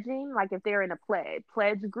about pledging, like if they're in a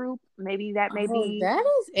pledge group, maybe that may Oh, be. that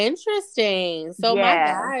is interesting. So my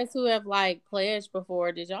Yeah. guys who have like pledged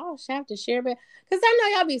before, did y'all have to share bed? Because I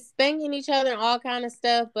know y'all be spanking each other and all kind of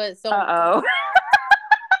stuff, but Uh so oh.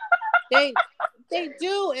 they they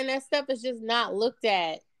do, and that stuff is just not looked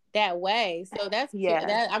at that way. So Yeah.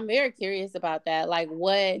 that I'm very curious about that. Like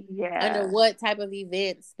what under Yeah. what type of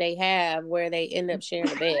events they have where they end up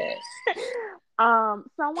sharing a bed.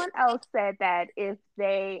 Someone else said that if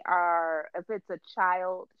it's a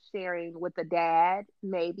child sharing with a dad,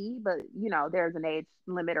 maybe, but there's an age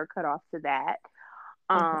limit or cutoff to that.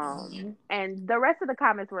 Okay. And the rest of the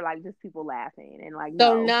comments were like just people laughing and like,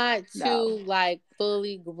 So no, not no, two like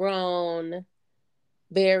fully grown,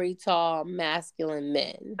 very tall, masculine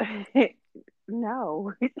men.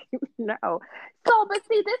 no, no. So, but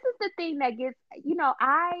see, this is the thing that gets,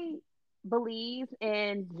 I believe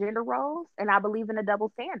in gender roles and I believe in a double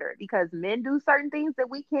standard because men do certain things that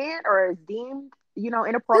we can't or is deemed True.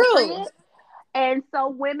 inappropriate. And so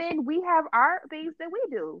women, we have our things that we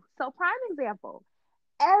do. So prime example,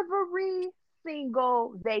 every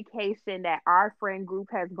single vacation that our friend group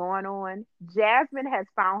has gone on, Jasmine has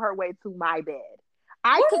found her way to my bed.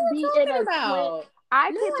 I What are could you be in talking a twin. about?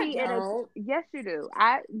 I No, could I be in a don't. yes, you do.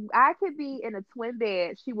 I could be in a twin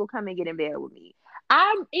bed. She will come and get in bed with me.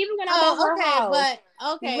 I'm even when I'm at Oh, her okay, house.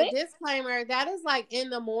 but okay, Lit. disclaimer, that is like in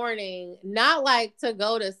the morning, not like to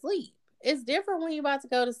go to sleep. It's different when you're about to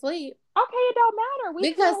go to sleep Okay, it don't matter. We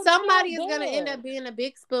because still share somebody a is going to end bed. up being a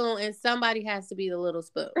big spoon and somebody has to be the little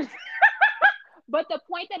spoon. But the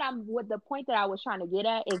point that I was trying to get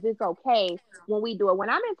at is it's okay when we do it. When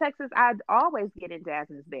I'm in Texas, I always get in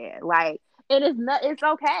Jasmine's bed. Like it is not, it's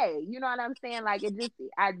okay. You know what I'm saying? Like it just,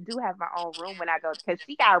 I do have my own room when I go because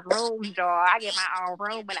she got rooms, y'all. I get my own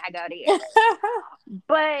room when I go there.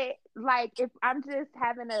 But like if I'm just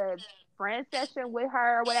having a friend session with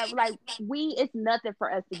her or whatever, like it's nothing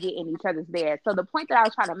for us to get in each other's bed. So the point that I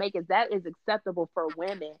was trying to make is that is acceptable for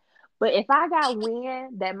women. But if I got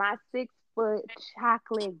wind that my 6 foot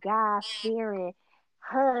chocolate God fearing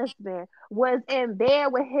husband was in bed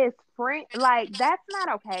with his friend, like that's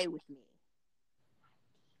not okay with me.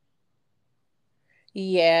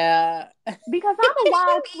 Yeah. Because I'm a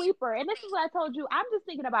wild sleeper. And this is what I told you. I'm just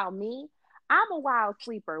thinking about me. I'm a wild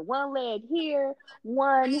sleeper. One leg here,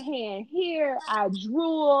 one hand here. I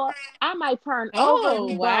drool. I might turn over, Oh,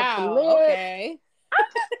 do bump wow. lips. Okay. I'm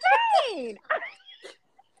just saying.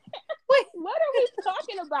 Wait, What are we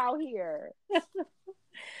talking about here?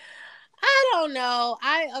 I don't know.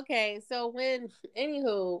 Okay, so when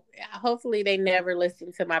anywho, hopefully they never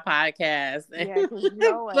listen to my podcast. Yeah, because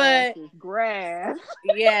your ass But is grass.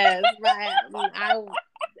 yes,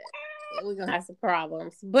 we're gonna have some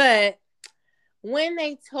problems. But when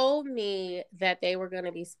they told me that they were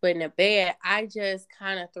gonna be splitting a bed, I just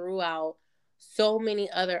kind of threw out so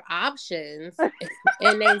many other options,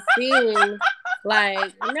 and they seemed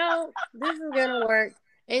like no, this is gonna work.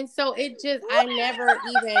 And so I never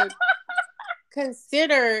even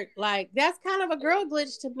considered like that's kind of a girl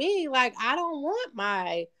glitch to me. Like I don't want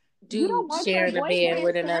my You don't dude want your sharing a bed boyfriend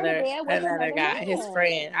with sharing a bed with another another guy, his man.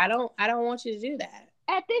 friend. I don't want you to do that.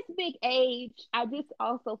 At this big age, I just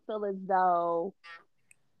also feel as though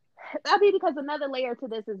I mean, because another layer to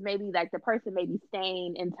this is maybe like the person may be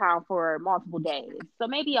staying in town for multiple days. So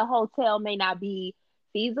maybe a hotel may not be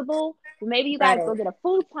feasible, but maybe you guys Right. go get a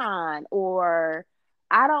futon or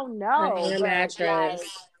I don't know, Your but mattress. like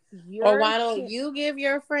Or you're why don't sh- you give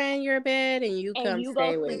your friend your bed and you and come you go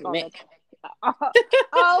stay with sleep on me? the okay.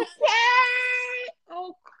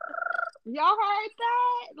 Okay. Y'all heard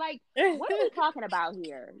that? Like, what are we talking about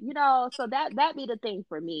here? So that be the thing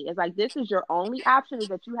for me. It's like this is your only option is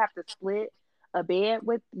that you have to split a bed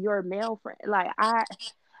with your male friend. Like I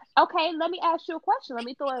okay, let me ask you a question. Let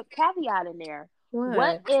me throw a caveat in there. What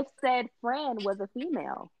What? if said friend was a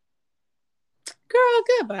female? Girl,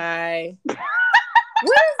 goodbye.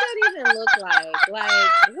 What does that even look like?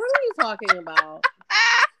 Like, what are you talking about?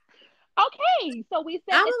 Okay, so we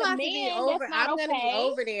said that the man that's not I'm gonna be okay.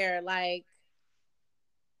 over there like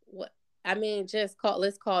what I mean, let's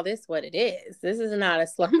call this what it is. This is not a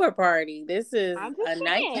slumber party. This is I'm just a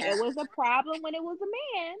saying it nightcap. was a problem when it was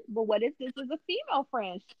a man, but what if this is a female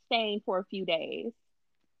friend staying for a few days?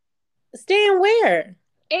 Staying where?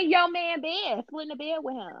 In your man bed, splitting the bed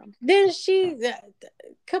with him. Then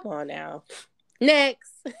come on now.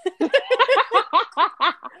 Next.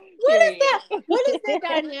 Period. What does that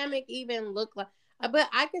dynamic even look like? But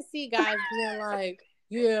I can see guys being like,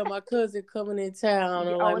 yeah, my cousin coming in town,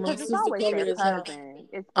 or Oh, like my because it's sister always coming their in town. cousin.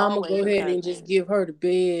 It's I'm gonna always go a ahead and just cousin. give her the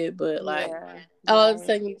bed, but like Yeah, all of a right.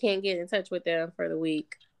 sudden you can't get in touch with them for the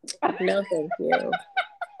week. No, thank you.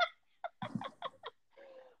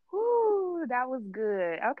 Whew, that was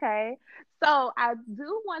good. Okay. So I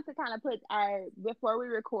do want to kind of put our before we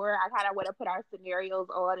record, I kind of want to put our scenarios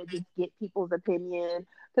on and just get people's opinion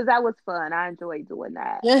because that was fun. I enjoyed doing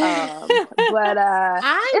that. But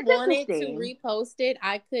I it's wanted to interesting. repost it.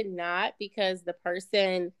 I could not because the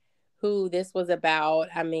person who this was about,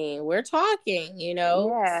 I mean, we're talking,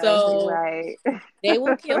 Yeah, so right. they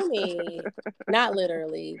will kill me. Not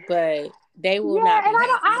literally, but they will Yeah, not and be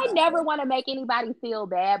happy I about never it. want to make anybody feel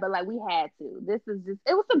bad, but like we had to. This is just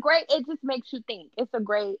it was a great it just makes you think. It's a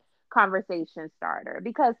great conversation starter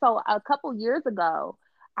because so a couple years ago,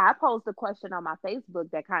 I posed a question on my Facebook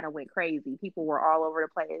that kind of went crazy. People were all over the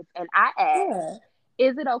place and I asked, Yeah.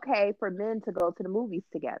 "Is it okay for men to go to the movies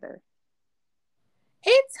together?"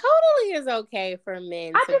 It totally is okay for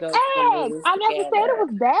men I to just go to the asked. movies I never said it together. was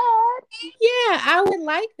bad. Yeah, I would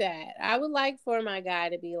like that. I would like for my guy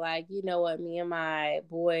to be like, you know what, me and my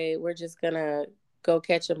boy, we're just gonna go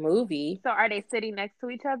catch a movie. So are they sitting next to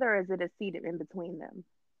each other, or is it a seat in between them?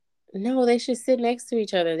 No, they should sit next to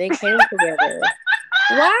each other. They came together.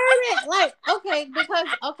 Why are they like okay? Because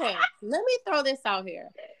okay, let me throw this out here.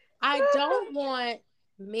 I don't want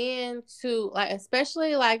men to like,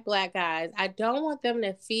 especially like black guys. I don't want them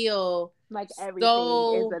to feel Like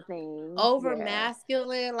everything is so a thing. over Yeah.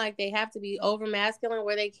 masculine, like they have to be over masculine,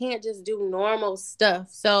 where they can't just do normal stuff.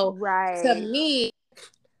 So to Right. me,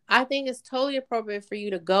 I think it's totally appropriate for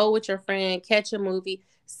you to go with your friend, catch a movie,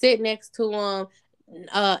 sit next to them,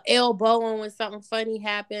 elbow him when something funny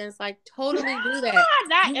happens. Like totally do that.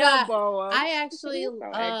 Not You got. elbow him. I actually, You're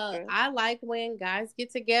so extra. I like when guys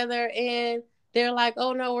get together and they're like,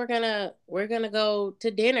 "Oh no, we're gonna go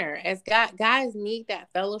to dinner." As guys need that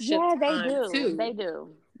fellowship Yeah, they time do. too. They do.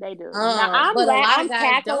 They do. Now But a lot of I'm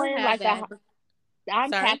guys don't cackling have like that. I'm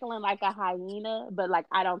Sorry. cackling like a hyena, but like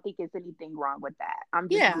I don't think it's anything wrong with that. I'm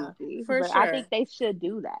just Yeah, goofy, for but I think sure. they should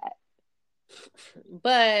do that.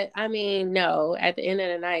 But I mean, no. At the end of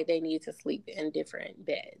the night, they need to sleep in different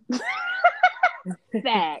beds.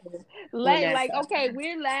 Facts. When that's Like, up. okay,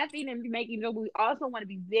 we're laughing and making jokes. We also want to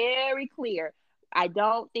be very clear. I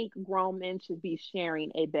don't think grown men should be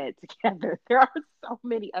sharing a bed together. There are so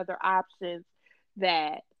many other options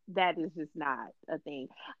that is just not a thing.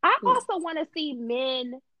 I also want to see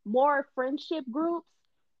men, more friendship groups,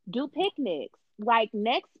 do picnics. Like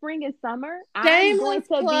next spring and summer, I'm going Shameless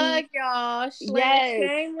to plug, be, y'all. yes,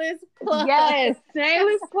 Shameless plug. yes,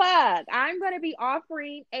 shameless plug. I'm going to be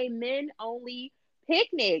offering a men only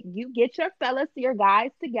picnic. You get your fellas, your guys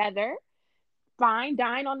together, fine,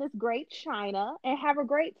 dine on this great china, and have a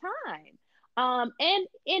great time.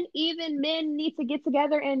 And even men need to get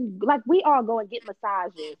together and like we all go and get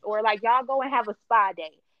massages, or like y'all go and have a spa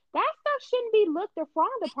day. That stuff shouldn't be looked or frowned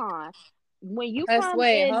upon. When you come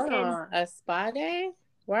Wait, in hold and on. A spa day?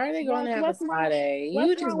 Why are they going yes, to have a spa day? what's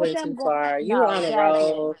You just wrong with went too them going? far. You were No, on the Jasmine.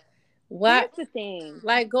 road. Here's What? the thing.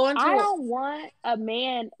 Like going I to. don't want a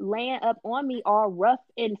man laying up on me all rough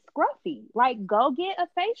and scruffy. Like, go get a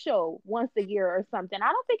facial once a year or something.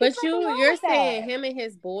 I don't think it's But nothing wrong you're with that. saying him and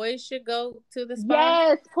his boys should go to the spa?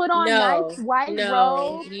 Yes, put on nice No, white no.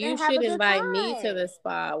 robes You and have should a good invite me to time. the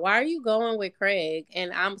spa. Why are you going with Craig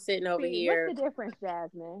and I'm sitting over See, what's here? the difference,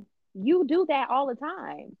 Jasmine? You do that all the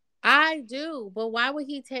time. I do, but why would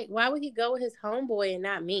he go with his homeboy and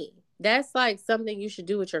not me? That's like something you should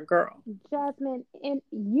do with your girl. Jasmine, and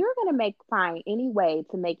you're gonna find any way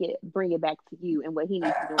to make it bring it back to you and what he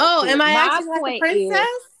needs to do on the Oh, am kids. I My acting like a point princess?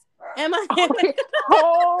 is, Am I?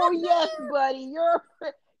 oh yes, buddy,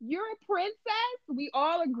 you're a princess. We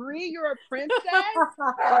all agree you're a princess.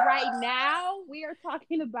 But right now, we are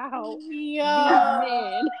talking about these Yo.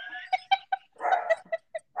 men.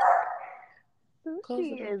 Close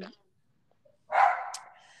the Sushi door. is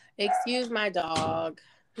Excuse my dog.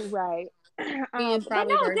 right. He is But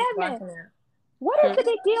probably no, Desmond, barking at. what is Hmm? the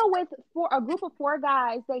big deal with for a group of four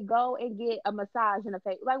guys? They go and get a massage and a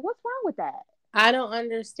face. Like, what's wrong with that? I don't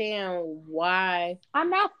understand why. I'm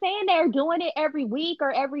not saying they're doing it every week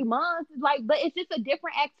or every month, like, but it's just a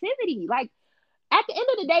different activity. Like, at the end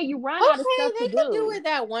of the day, you run out of Okay, stuff to they could do do. it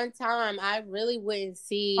that one time. I really wouldn't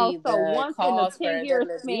see Also, the once in a cause for 10-year them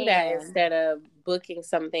to do that span. instead of booking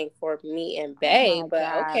something for me and Oh Bay. my But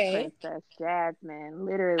God, okay. Princess Jasmine. I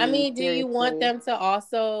Literally, mean, do you want seriously. them to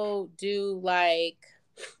also do like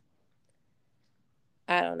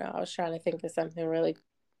I don't know. I was trying to think of something really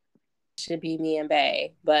should be me and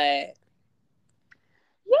Bay, but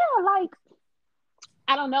Yeah, like,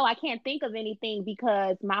 I don't know. I can't think of anything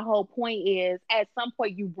because my whole point is at some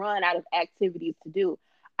point you run out of activities to do.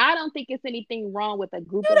 I don't think it's anything wrong with a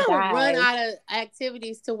group you of don't run guys. out of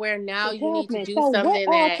activities to where now you need to Jasmine, do so what something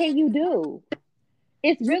all that can you do?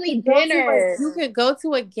 It's you really could go to dinner. you could go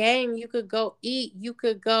to a game, you could go eat, you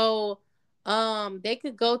could go they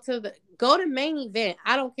could go to main event.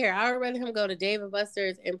 I don't care. I would rather him go to Dave and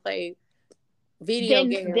Buster's and play video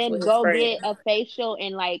games Then with his go get friends. a facial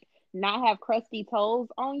and like not have crusty toes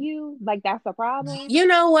on you. Like that's a problem. You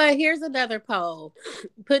know what? Here's another poll.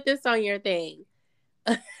 Put this on your thing.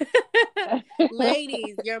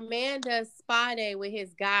 Ladies, your man does spa day with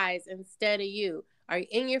his guys instead of you. Are you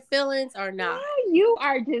in your feelings or not? You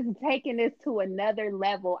are just taking this to another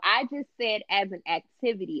level. I just said as an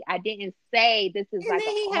activity. I didn't say this is And like then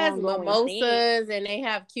an he has ongoing thing. mimosas and they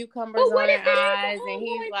have But cucumbers what on if their it is an eyes. And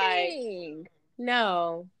he's ongoing like, thing?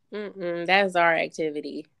 no, that's our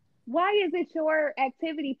activity. Why is it your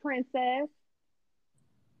activity, princess?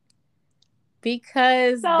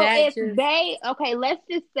 Because So that if just, they, okay, let's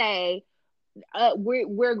just say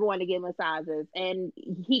we're going to get massages, and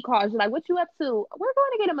he calls you like, what you up to? We're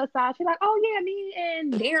going to get a massage. You're like, oh yeah, me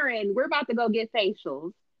and Darren, we're about to go get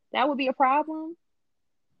facials. That would be a problem.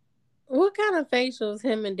 What kind of facials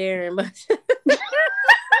him and Darren? But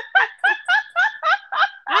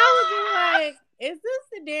I would be like, is this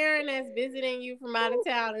the Darren that's visiting you from out of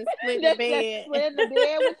town and splitting the That's bed? splitting the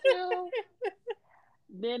bed with you.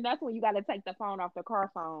 Then that's when you got to take the phone off the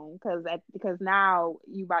car phone, because now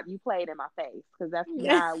you played in my face, because that's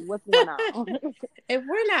now what's going on. If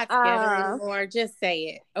we're not together anymore, just say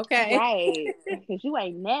it, okay? Right, because you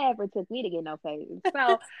ain't never took me to get no favors.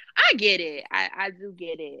 So I get it. I do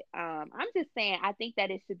get it. I'm just saying, I think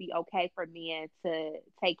that it should be okay for men to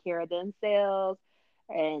take care of themselves,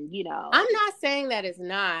 and I'm not saying that it's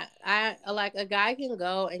not. I like a guy can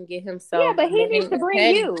go and get yeah, himself but he needs made to a bring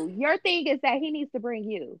petty. you. Your thing is that he needs to bring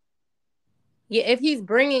you. Yeah, if he's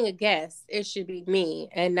bringing a guest, it should be me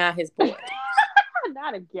and not his boy.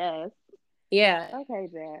 Not a guest. Yeah. Okay,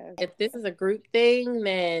 Jazz. If this is a group thing,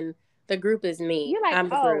 then the group is me. You're like, I'm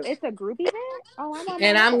the oh, group. it's a group event? Oh, I'm on my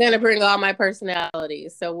And I'm way. going to bring all my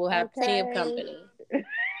personalities. So we'll have plenty of Okay. company.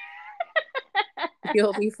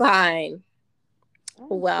 You'll be fine. I'm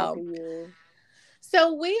sick Well, of you.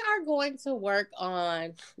 so we are going to work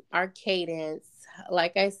on our cadence.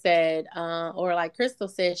 Like I said, or like Crystal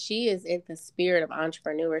said, she is in the spirit of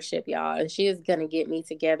entrepreneurship, y'all. And she is going to get me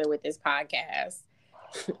together with this podcast.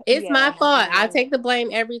 It's my Yeah. fault. I take the blame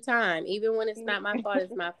every time. Even when it's not my fault,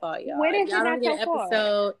 it's my fault, y'all. When If is it y'all don't not get your an fault?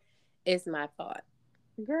 episode, it's my fault.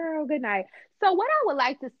 Girl, good night. So what I would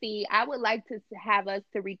like to see, I would like to have us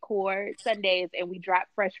to record Sundays and we drop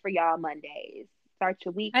fresh for y'all Mondays. Start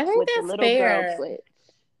your week I think with the that's little girl fair. glitch.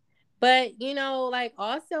 But, like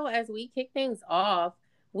also as we kick things off,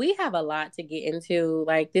 we have a lot to get into.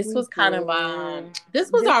 Like this We was kind of do.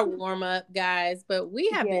 this was This our is, warm up, guys, but we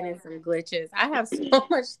have been yeah. in some glitches. I have so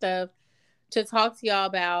much stuff to talk to y'all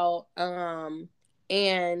about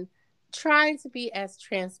and trying to be as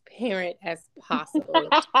transparent as possible.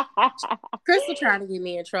 Crystal trying to get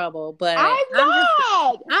me in trouble, but I'm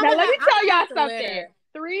not. Now let me I'm tell gonna y'all have to let something. her.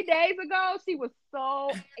 3 days ago, she was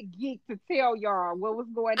so geeked to tell y'all what was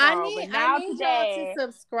going I on, need but I now need y'all to today,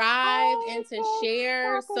 subscribe oh, and to let's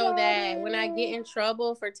share talk so about that when I get it. in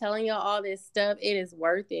trouble for telling y'all all this stuff, it is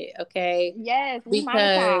worth it, okay? Yes, we Because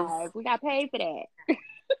monetize. We got paid for that.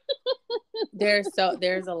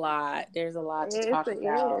 there's a lot. There's a lot to Yes, talk it is.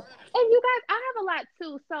 about. And you guys, I have a lot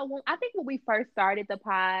too. So I think when we first started the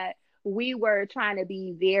pod, we were trying to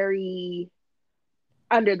be very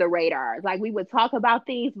under the radar. Like we would talk about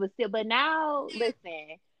things, but now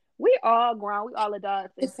listen, we all grown, we all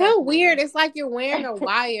adults, and It's trust so weird. me. It's like you're wearing a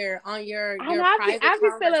wire on And your private I be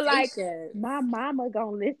feeling like conversations. my mama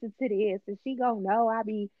gonna listen to this and she gonna know I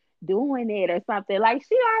be doing it or something. Like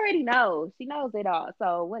she already knows. She knows it all.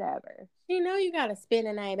 So whatever. You know you gotta spin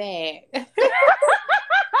a night bag.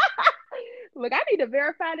 Look, I need to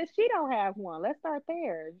verify that she don't have one. Let's start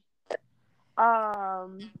there.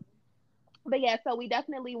 Um, but yeah, so we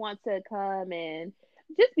definitely want to come and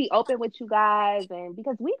just be open with you guys, and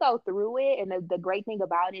because we go through it, and the great thing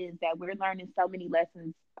about it is that we're learning so many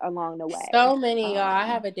lessons along the way. So many, y'all. I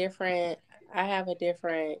have a different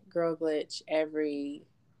girl glitch every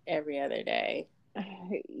other day.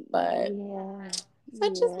 But Yeah,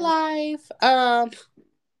 such is yeah. life.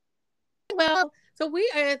 Well, so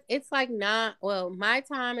it's like not, well, my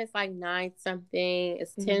time is like 9 something,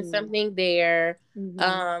 it's 10 Mhm. something there.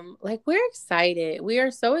 Mhm. Like we're excited. We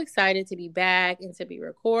are so excited to be back and to be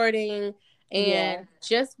recording Yeah. and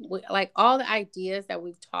just like all the ideas that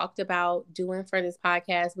we've talked about doing for this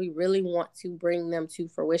podcast, we really want to bring them to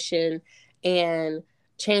fruition and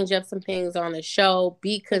change up some things on the show,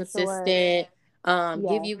 be For sure. consistent,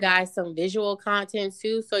 give Yes. you guys some visual content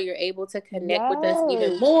too, so you're able to connect with us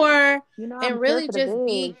even Yes. more You know I'm and here really for the just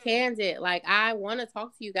be biz. candid. Like, I want to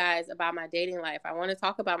talk to you guys about my dating life. I want to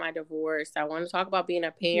talk about my divorce. I want to talk about being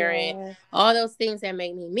a parent, Yeah. all those things that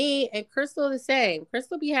make me me. And Crystal the same.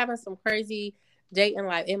 Crystal be having some crazy dating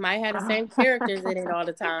life. It might have the same characters in it all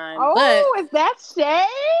the time, but Oh, is that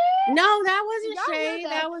shade? no, that wasn't Y'all hear shade. that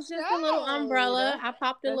That was just a little shade? umbrella. I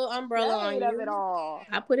popped a The little umbrella on shade of it you. all.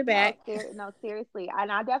 I put it No, back. no, seriously.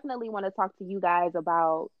 And I definitely want to talk to you guys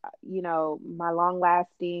about, my long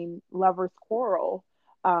lasting lover's quarrel.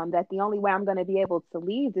 That the only way I'm going to be able to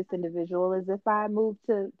leave this individual is if I move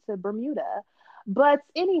to Bermuda. But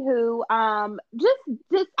anywho,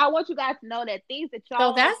 just I want you guys to know that things that So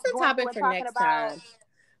y'all that's the going through topic and for talking next about. time.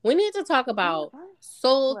 We need to talk about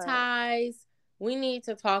soul What? ties. We need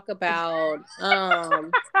to talk about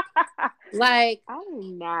like I do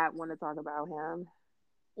not want to talk about him.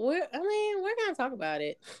 we're gonna talk about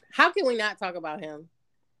it. How can we not talk about him?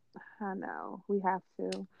 I know we have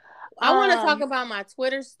to. I want to talk about my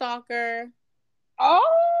Twitter stalker.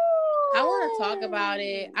 I want to talk about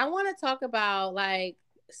it. Oh, I want to talk about, like,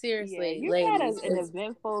 yeah, seriously, you had ladies. an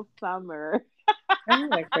eventful summer. I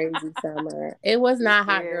had a crazy summer. It was You not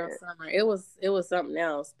hot girl did. summer. It was something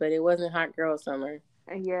else, but it wasn't hot girl summer.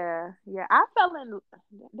 Yeah, yeah. I fell in. Do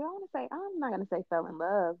I want to say? I'm not gonna say fell in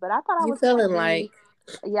love, but I thought I You was going to feeling be. like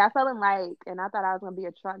Yeah, I fell in like, and I thought I was gonna be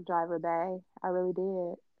a truck driver. Bae, I really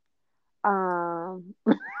did. Um.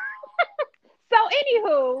 So,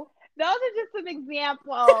 anywho, those are just some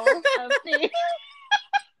examples of things.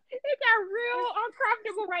 It got real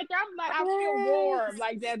uncomfortable right there. I'm like, I feel warm.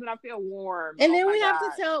 Like Jasmine, I feel warm. and Oh then my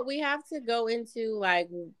God. we have to go into, like,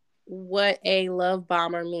 what a love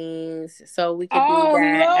bomber means, so we could do Oh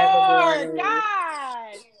that as a Lord warning.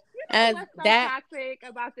 God. You know As what's so that toxic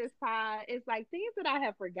about this pod? It's like things that I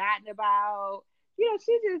have forgotten about. You know,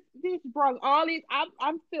 she just brought all these.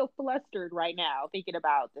 I'm feel flustered right now thinking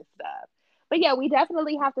about this stuff. But yeah, we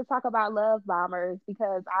definitely have to talk about love bombers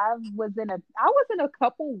because I was in a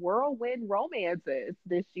couple whirlwind romances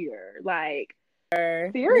this year. Like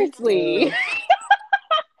me seriously. too.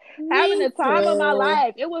 Having Me the time of my too.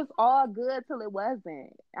 life. It was all good till it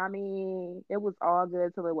wasn't. I mean, it was all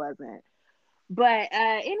good till it wasn't. But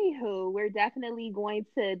anywho, we're definitely going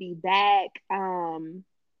to be back.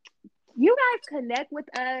 You guys connect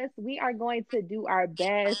with us. We are going to do our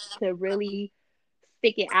best to really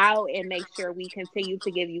stick it out and make sure we continue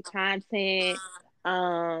to give you content.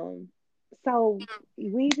 Um, so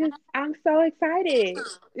I'm so excited.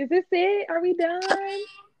 Is this it? Are we done?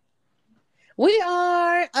 We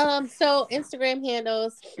are. So Instagram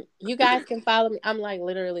handles. You guys can follow me. I'm, like,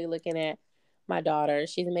 literally looking at my daughter.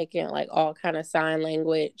 She's making, like, all kind of sign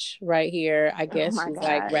language right here. I Oh guess my she's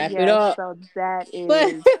like, God. wrap it Yes. up. So that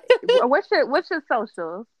But is what's your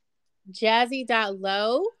socials?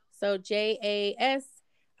 jazzy.low. So JASII.low.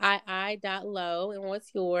 And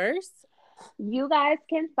what's yours? You guys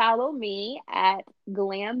can follow me at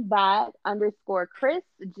glambot underscore Chris,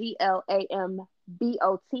 GLAMBOT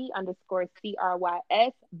underscore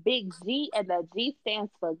CRYS, big G, and the G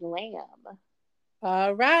stands for glam.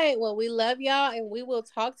 All right. Well, we love y'all, and we will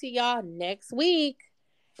talk to y'all next week.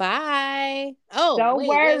 Bye. Oh, Don't wait.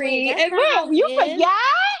 worry. That's And not how look, we you end. forgot?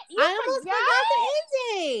 You I almost forgot forgot? the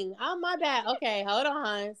ending. Oh, my bad. Okay, hold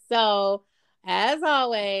on. So, as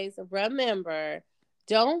always, remember,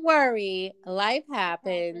 don't worry. Life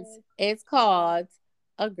happens. Happens. It's called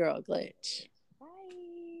a girl glitch. Bye.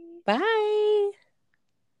 Bye.